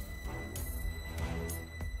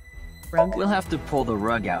 Rug. We'll have to pull the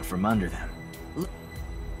rug out from under them.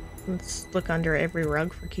 Let's look under every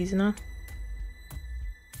rug for Kizuna.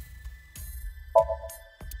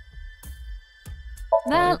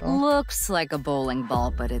 That looks like a bowling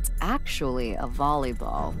ball, but it's actually a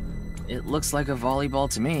volleyball. It looks like a volleyball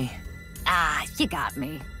to me. Ah, you got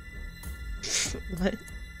me. What?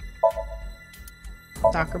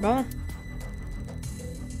 Soccer ball?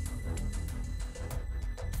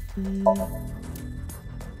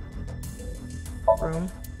 Room.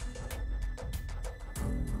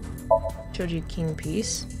 Choji King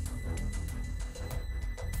piece.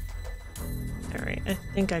 Alright, I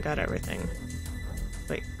think I got everything.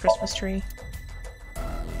 Wait, Christmas tree.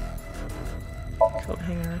 Coat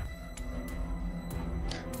hanger.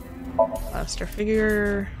 Plaster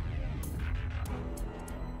figure.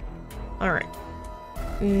 Alright.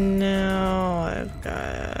 Now I've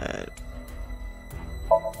got...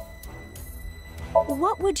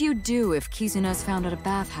 What would you do if Kizuna's found at a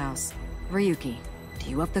bathhouse? Ryuki, do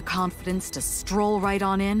you have the confidence to stroll right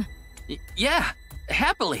on in? Yeah,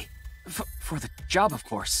 happily. For the job, of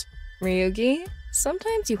course. Ryuki,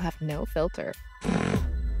 sometimes you have no filter.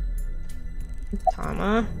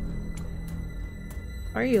 Tama.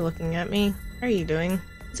 Why are you looking at me? How are you doing?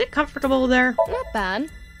 Is it comfortable there? Not bad.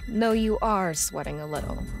 Though you are sweating a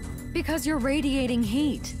little. Because you're radiating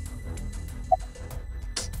heat.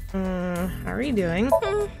 How are you doing?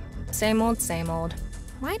 Same old, same old.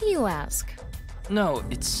 Why do you ask? No,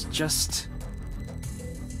 it's just...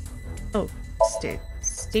 Oh,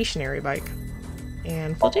 stationary bike.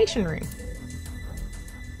 And flotation ring.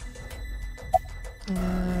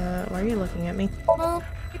 Why are you looking at me? Well,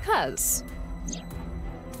 because.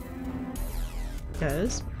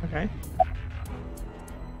 Because? Okay.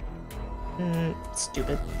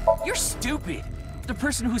 Stupid. You're stupid! The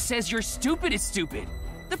person who says you're stupid is stupid!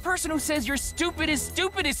 The person who says you're stupid is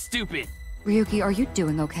stupid is stupid! Ryuki, are you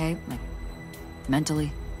doing okay? Like,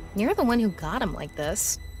 mentally? You're the one who got him like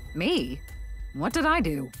this. Me? What did I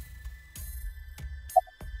do?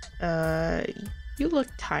 You look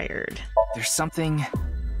tired. There's something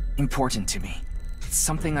important to me. It's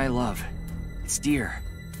something I love. It's dear,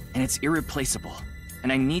 and it's irreplaceable.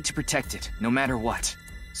 And I need to protect it, no matter what.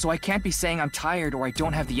 So I can't be saying I'm tired or I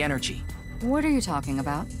don't have the energy. What are you talking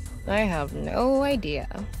about? I have no idea.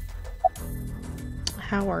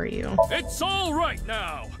 How are you? It's all right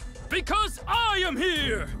now, because I am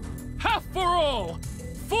here! Half for all!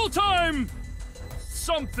 Full-time...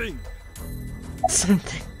 something!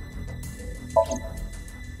 Something.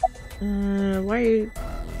 Why are you...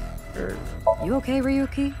 You okay,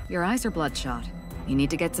 Ryuki? Your eyes are bloodshot. You need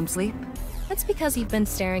to get some sleep? That's because you've been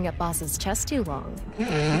staring at Boss's chest too long.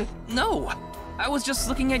 No! I was just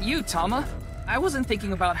looking at you, Tama. I wasn't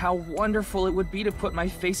thinking about how wonderful it would be to put my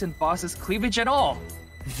face in Boss's cleavage at all.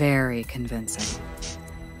 Very convincing.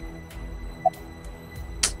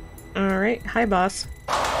 Alright, hi boss.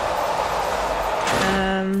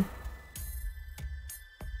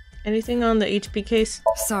 Anything on the HP case?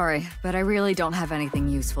 Sorry, but I really don't have anything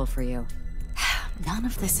useful for you. None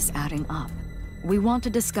of this is adding up. We want to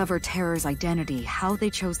discover Terror's identity, how they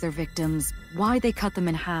chose their victims, why they cut them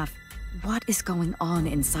in half. What is going on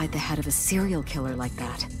inside the head of a serial killer like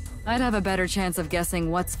that? I'd have a better chance of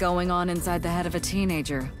guessing what's going on inside the head of a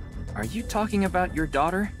teenager. Are you talking about your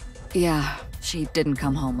daughter? Yeah, She didn't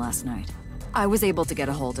come home last night. I was able to get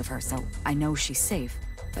a hold of her, so I know she's safe,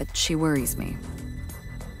 but she worries me.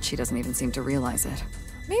 She doesn't even seem to realize it.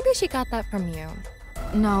 Maybe she got that from you.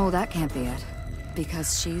 No, that can't be it.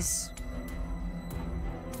 Because she's...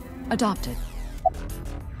 adopted.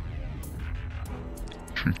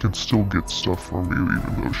 She can still get stuff from you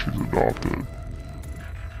even though she's adopted.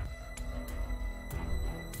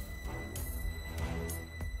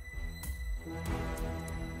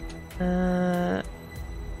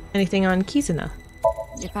 Anything on Kizuna?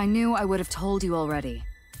 If I knew, I would have told you already.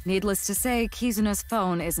 Needless to say, Kizuna's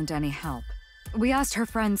phone isn't any help. We asked her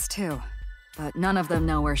friends too, but none of them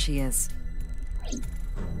know where she is.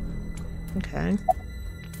 Okay.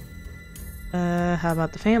 How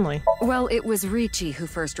about the family? Well, it was Ricci who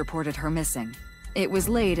first reported her missing. It was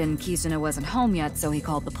late and Kizuna wasn't home yet, so he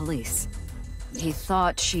called the police. He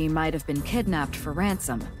thought she might have been kidnapped for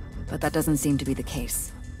ransom, but that doesn't seem to be the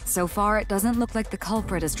case. So far, it doesn't look like the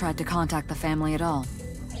culprit has tried to contact the family at all.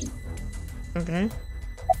 Okay.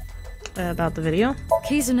 About the video?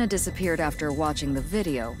 Kizuna disappeared after watching the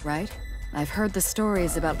video, right? I've heard the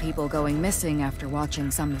stories about people going missing after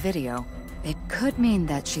watching some video. It could mean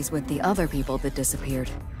that she's with the other people that disappeared.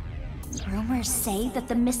 Rumors say that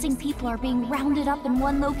the missing people are being rounded up in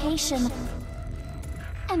one location.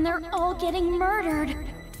 And they're all getting murdered.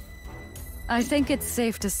 I think it's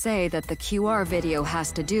safe to say that the QR video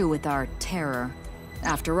has to do with our terror.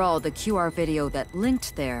 After all, the QR video that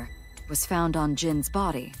linked there was found on Jin's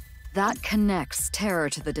body. That connects terror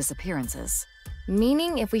to the disappearances.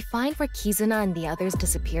 Meaning, if we find where Kizuna and the others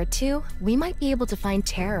disappeared to, we might be able to find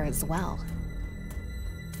terror as well.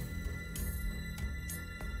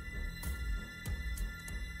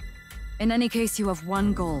 In any case, you have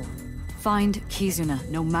one goal. Find Kizuna,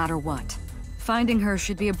 no matter what. Finding her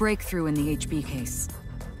should be a breakthrough in the HB case.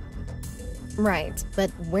 Right,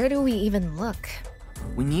 but where do we even look?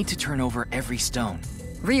 We need to turn over every stone.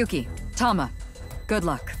 Ryuki, Tama, good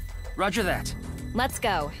luck. Roger that. Let's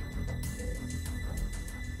go.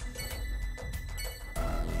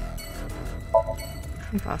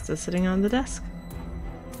 Pasta's sitting on the desk.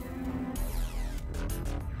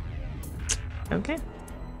 Okay.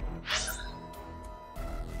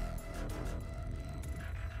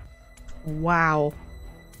 Wow.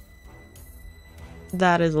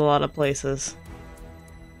 That is a lot of places.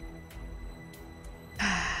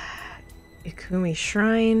 Ikumi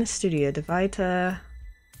Shrine, Studio Devaita,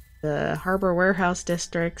 the Harbor Warehouse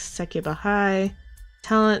District, Sekiba High,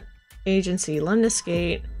 Talent Agency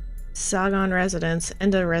Lundisgate, Sagon Residence,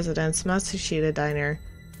 Enda Residence, Matsushita Diner,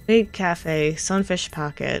 Big Cafe, Sunfish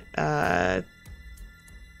Pocket, Iowa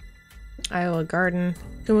Garden,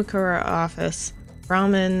 Kumakura Office,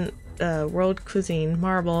 Ramen, World Cuisine,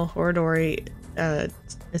 Marble, Horodori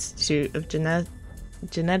Institute of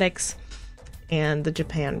Genetics, and the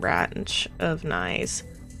Japan branch of NICE.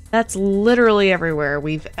 That's literally everywhere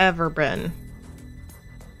we've ever been.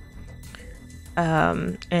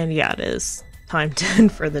 And yeah, it is time to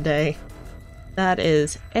end for the day. That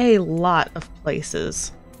is a lot of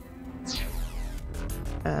places.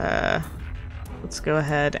 Let's go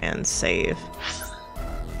ahead and save.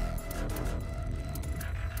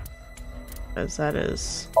 Because that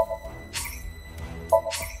is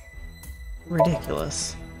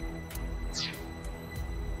ridiculous.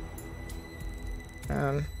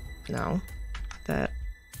 No. That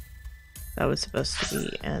was supposed to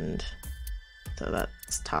be end. So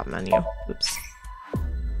that's top menu. Oops.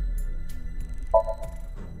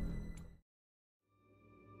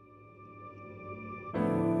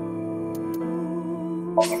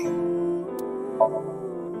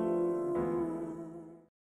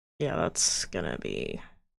 Yeah, that's gonna be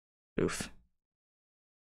oof.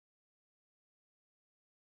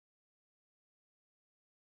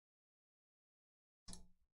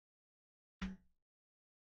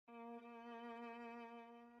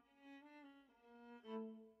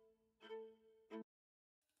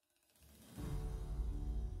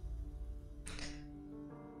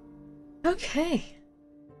 Okay.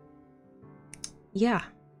 Yeah,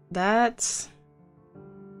 that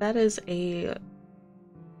is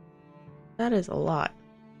a lot.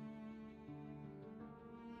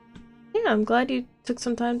 Yeah, I'm glad you took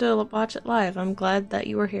some time to watch it live. I'm glad that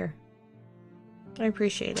you were here. I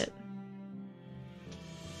appreciate it.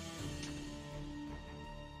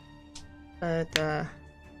 But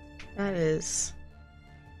that is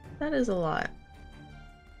a lot.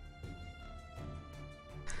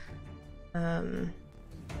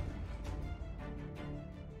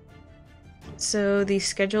 So the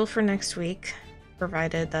schedule for next week,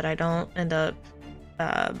 provided that I don't end up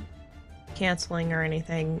canceling or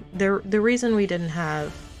anything. The reason we didn't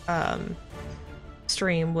have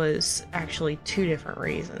stream was actually two different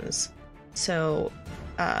reasons. So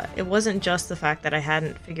it wasn't just the fact that I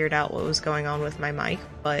hadn't figured out what was going on with my mic,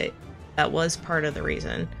 but that was part of the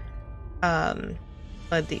reason.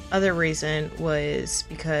 But the other reason was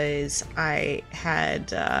because I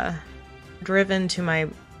had driven to my...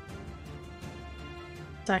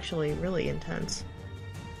 It's actually really intense.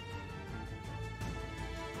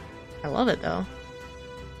 I love it though.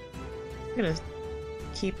 I'm gonna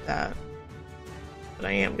keep that, but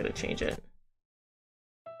I am gonna change it.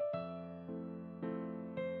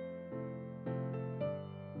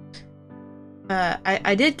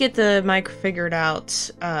 I did get the mic figured out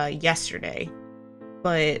yesterday,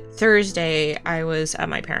 but Thursday I was at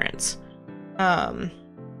my parents'.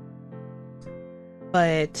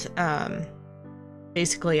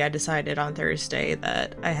 Basically I decided on Thursday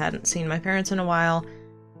that I hadn't seen my parents in a while,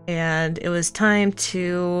 and it was time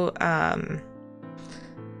to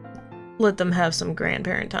let them have some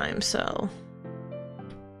grandparent time, so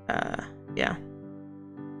yeah.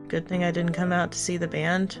 Good thing I didn't come out to see the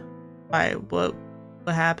band. What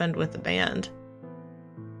happened with the band?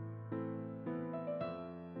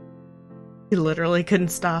 He literally couldn't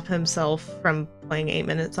stop himself from playing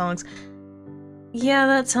 8-minute songs. Yeah,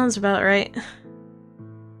 that sounds about right.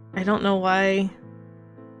 I don't know why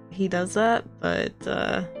he does that, but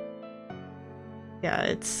yeah,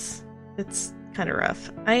 it's kind of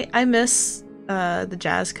rough. I miss the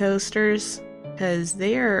Jazz Coasters because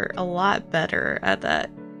they are a lot better at that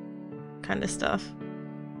kind of stuff.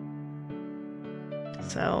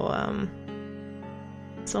 So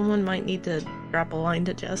someone might need to drop a line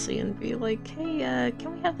to Jesse and be like, hey,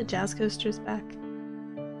 can we have the Jazz Coasters back?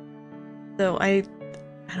 So I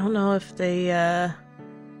don't know if they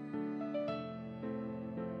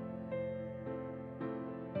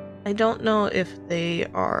I don't know if they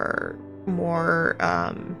are more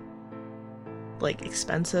like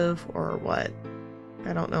expensive or what.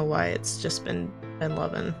 I don't know why it's just been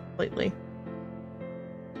loving lately.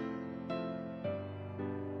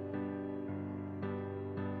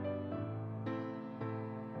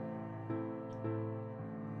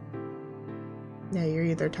 Yeah, you're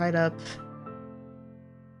either tied up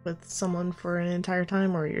with someone for an entire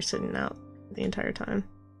time or you're sitting out the entire time.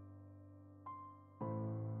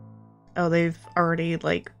 Oh, they've already,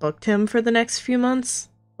 like, booked him for the next few months?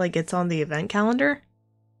 Like, it's on the event calendar?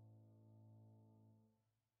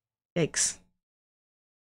 Yikes.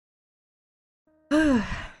 Good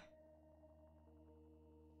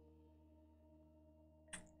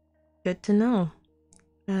to know.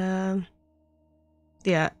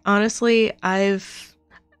 Yeah, honestly,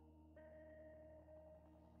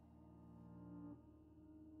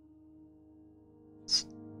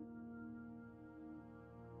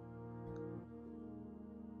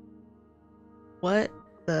 what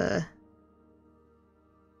the...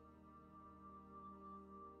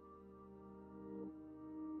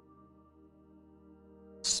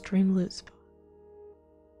 Streamlets.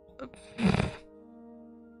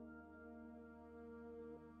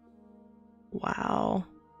 Wow.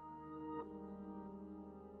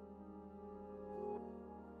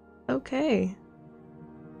 Okay.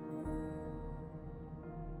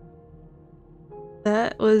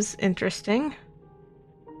 That was interesting.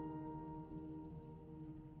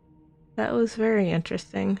 That was very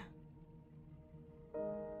interesting.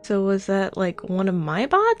 So was that like one of my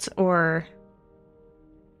bots or...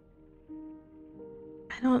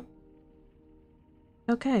 I don't...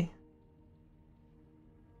 Okay.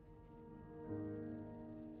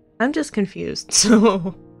 I'm just confused,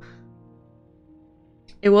 so...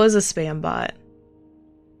 It was a spam bot.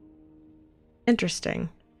 Interesting.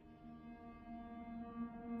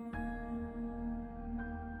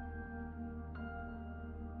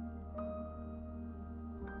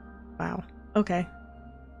 Wow. Okay.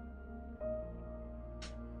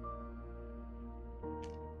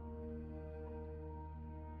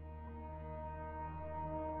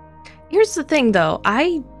 Here's the thing though,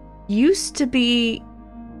 I used to be...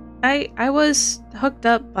 I was hooked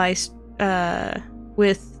up by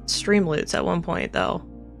with Streamloots at one point though.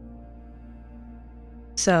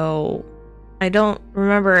 So I don't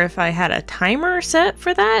remember if I had a timer set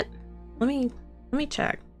for that. Let me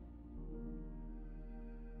check.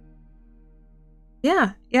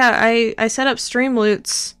 Yeah, I set up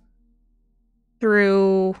Streamloots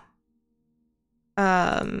through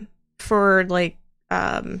for like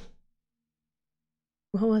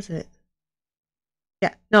what was it?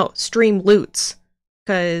 Yeah, no, Streamloots,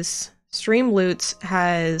 because Streamloots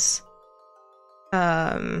has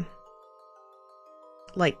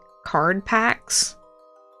like card packs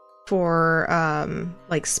for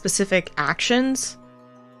like specific actions.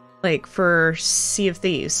 Like, for Sea of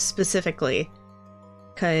Thieves, specifically.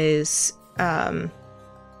 Because,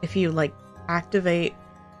 if you, like, activate...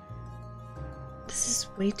 This is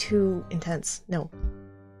way too intense. No.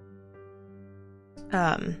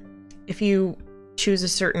 If you choose a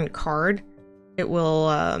certain card, it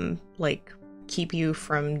will, like, keep you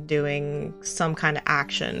from doing some kind of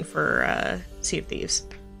action for, Sea of Thieves.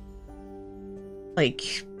 Like,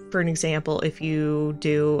 for an example, if you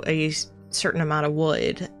do a certain amount of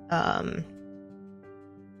wood,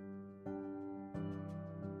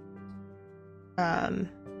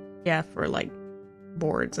 yeah, for, like,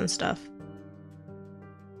 boards and stuff.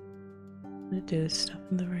 To do stuff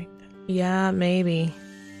in the right... Yeah, maybe.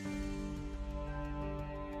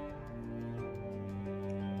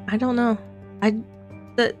 I don't know.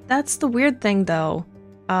 That's the weird thing, though.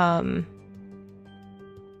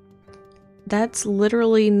 That's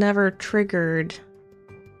literally never triggered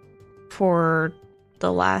for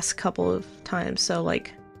the last couple of times, so,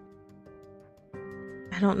 like,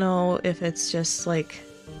 I don't know if it's just, like,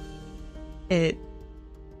 it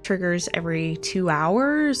triggers every 2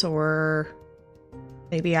 hours, or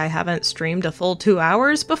maybe I haven't streamed a full 2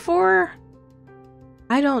 hours before?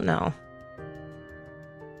 I don't know.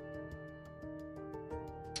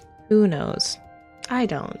 Who knows? I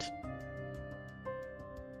don't.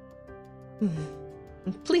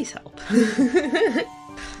 Please help.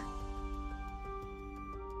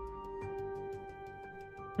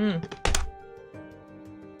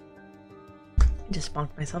 Just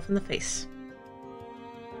bonked myself in the face.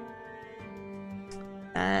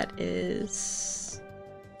 That is...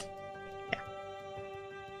 yeah.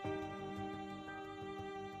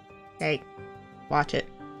 Hey, watch it.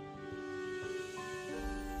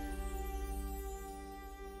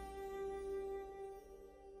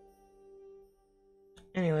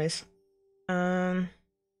 Anyways, yeah.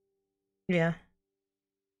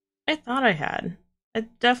 I thought I had. I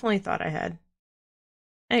definitely thought I had.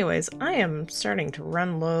 Anyways, I am starting to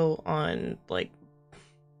run low on, like,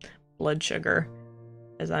 blood sugar,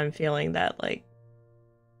 as I'm feeling that, like,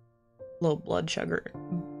 low blood sugar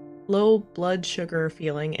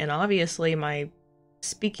feeling, and obviously my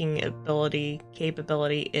speaking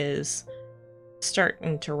capability is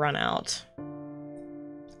starting to run out.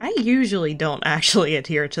 I usually don't actually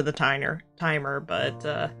adhere to the timer,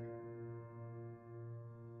 but,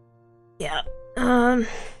 yeah.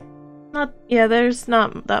 There's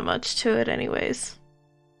not that much to it anyways.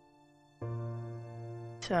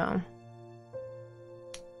 So,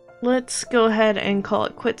 let's go ahead and call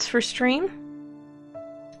it quits for stream.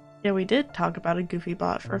 Yeah, we did talk about a goofy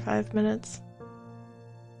bot for 5 minutes.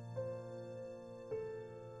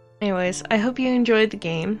 Anyways, I hope you enjoyed the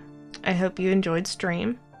game. I hope you enjoyed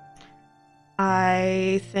stream.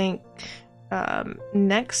 I think,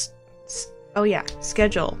 next... oh yeah,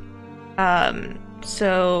 schedule.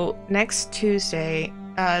 So next Tuesday,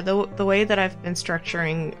 the way that I've been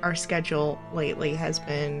structuring our schedule lately has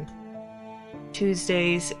been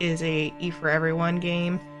Tuesdays is a E for Everyone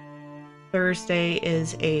game, Thursday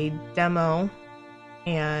is a demo,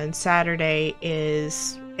 and Saturday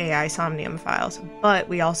is AI Somnium files. But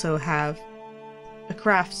we also have a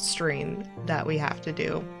craft stream that we have to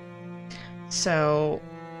do. So,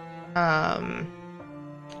 I'm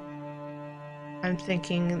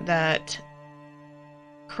thinking that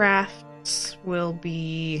crafts will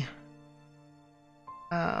be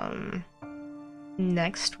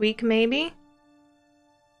next week, maybe,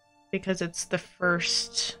 because it's the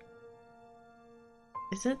first...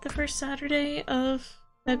 is it the first Saturday of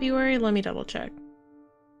February? Let me double check.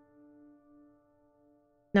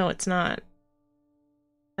 No, it's not.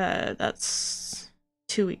 That's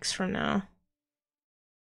 2 weeks from now.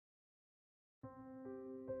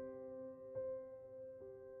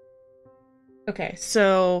 Okay,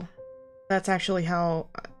 so that's actually how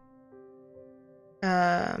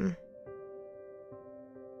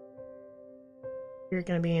you're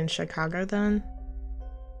gonna be in Chicago then?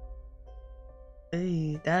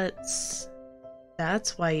 Hey, that's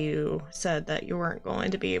why you said that you weren't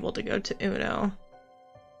going to be able to go to Uno.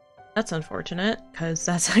 That's unfortunate, because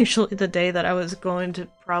that's actually the day that I was going to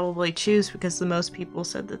probably choose, because the most people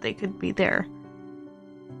said that they could be there.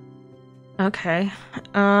 Okay,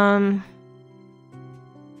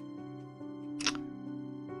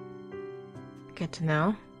 get to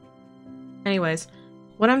know. Anyways,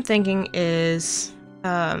 what I'm thinking is,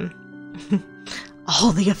 all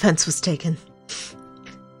the offense was taken.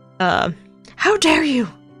 How dare you!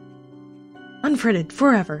 Unfriended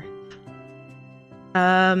forever.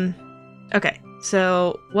 Okay,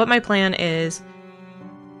 so what my plan is,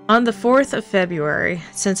 on the 4th of February,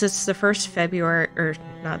 since it's the first February, or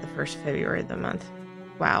not the first February of the month,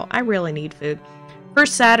 wow, I really need food.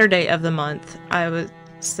 First Saturday of the month, I was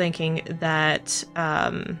thinking that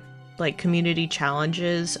like community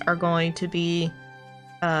challenges are going to be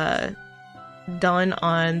done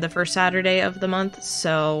on the first Saturday of the month,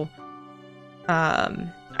 so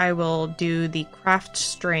I will do the craft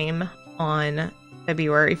stream on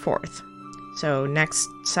February 4th. So next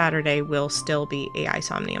Saturday will still be AI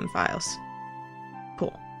Somnium files.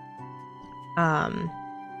 Cool.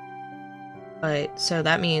 But so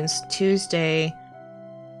that means Tuesday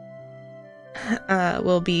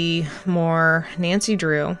will be more Nancy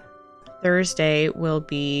Drew. Thursday will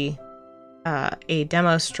be a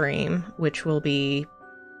demo stream, which will be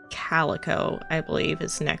Calico, I believe,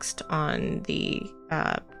 is next on the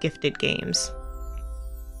gifted games.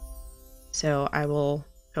 So I will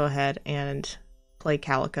go ahead and play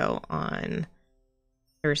Calico on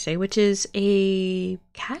Thursday, which is a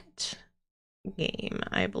cat game,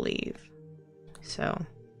 I believe. So,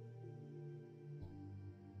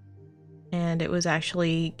 and it was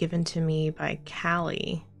actually given to me by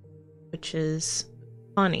Callie, which is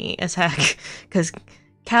funny as heck, because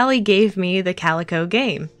Callie gave me the Calico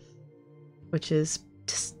game, which is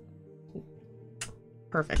just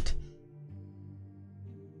perfect.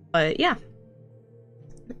 But yeah.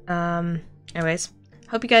 Anyways,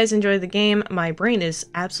 hope you guys enjoyed the game. My brain is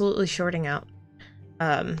absolutely shorting out.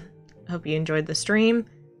 Hope you enjoyed the stream,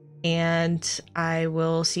 and I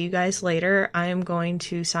will see you guys later. I am going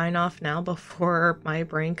to sign off now before my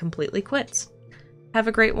brain completely quits. Have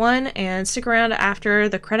a great one, and stick around after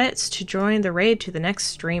the credits to join the raid to the next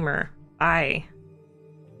streamer. Bye.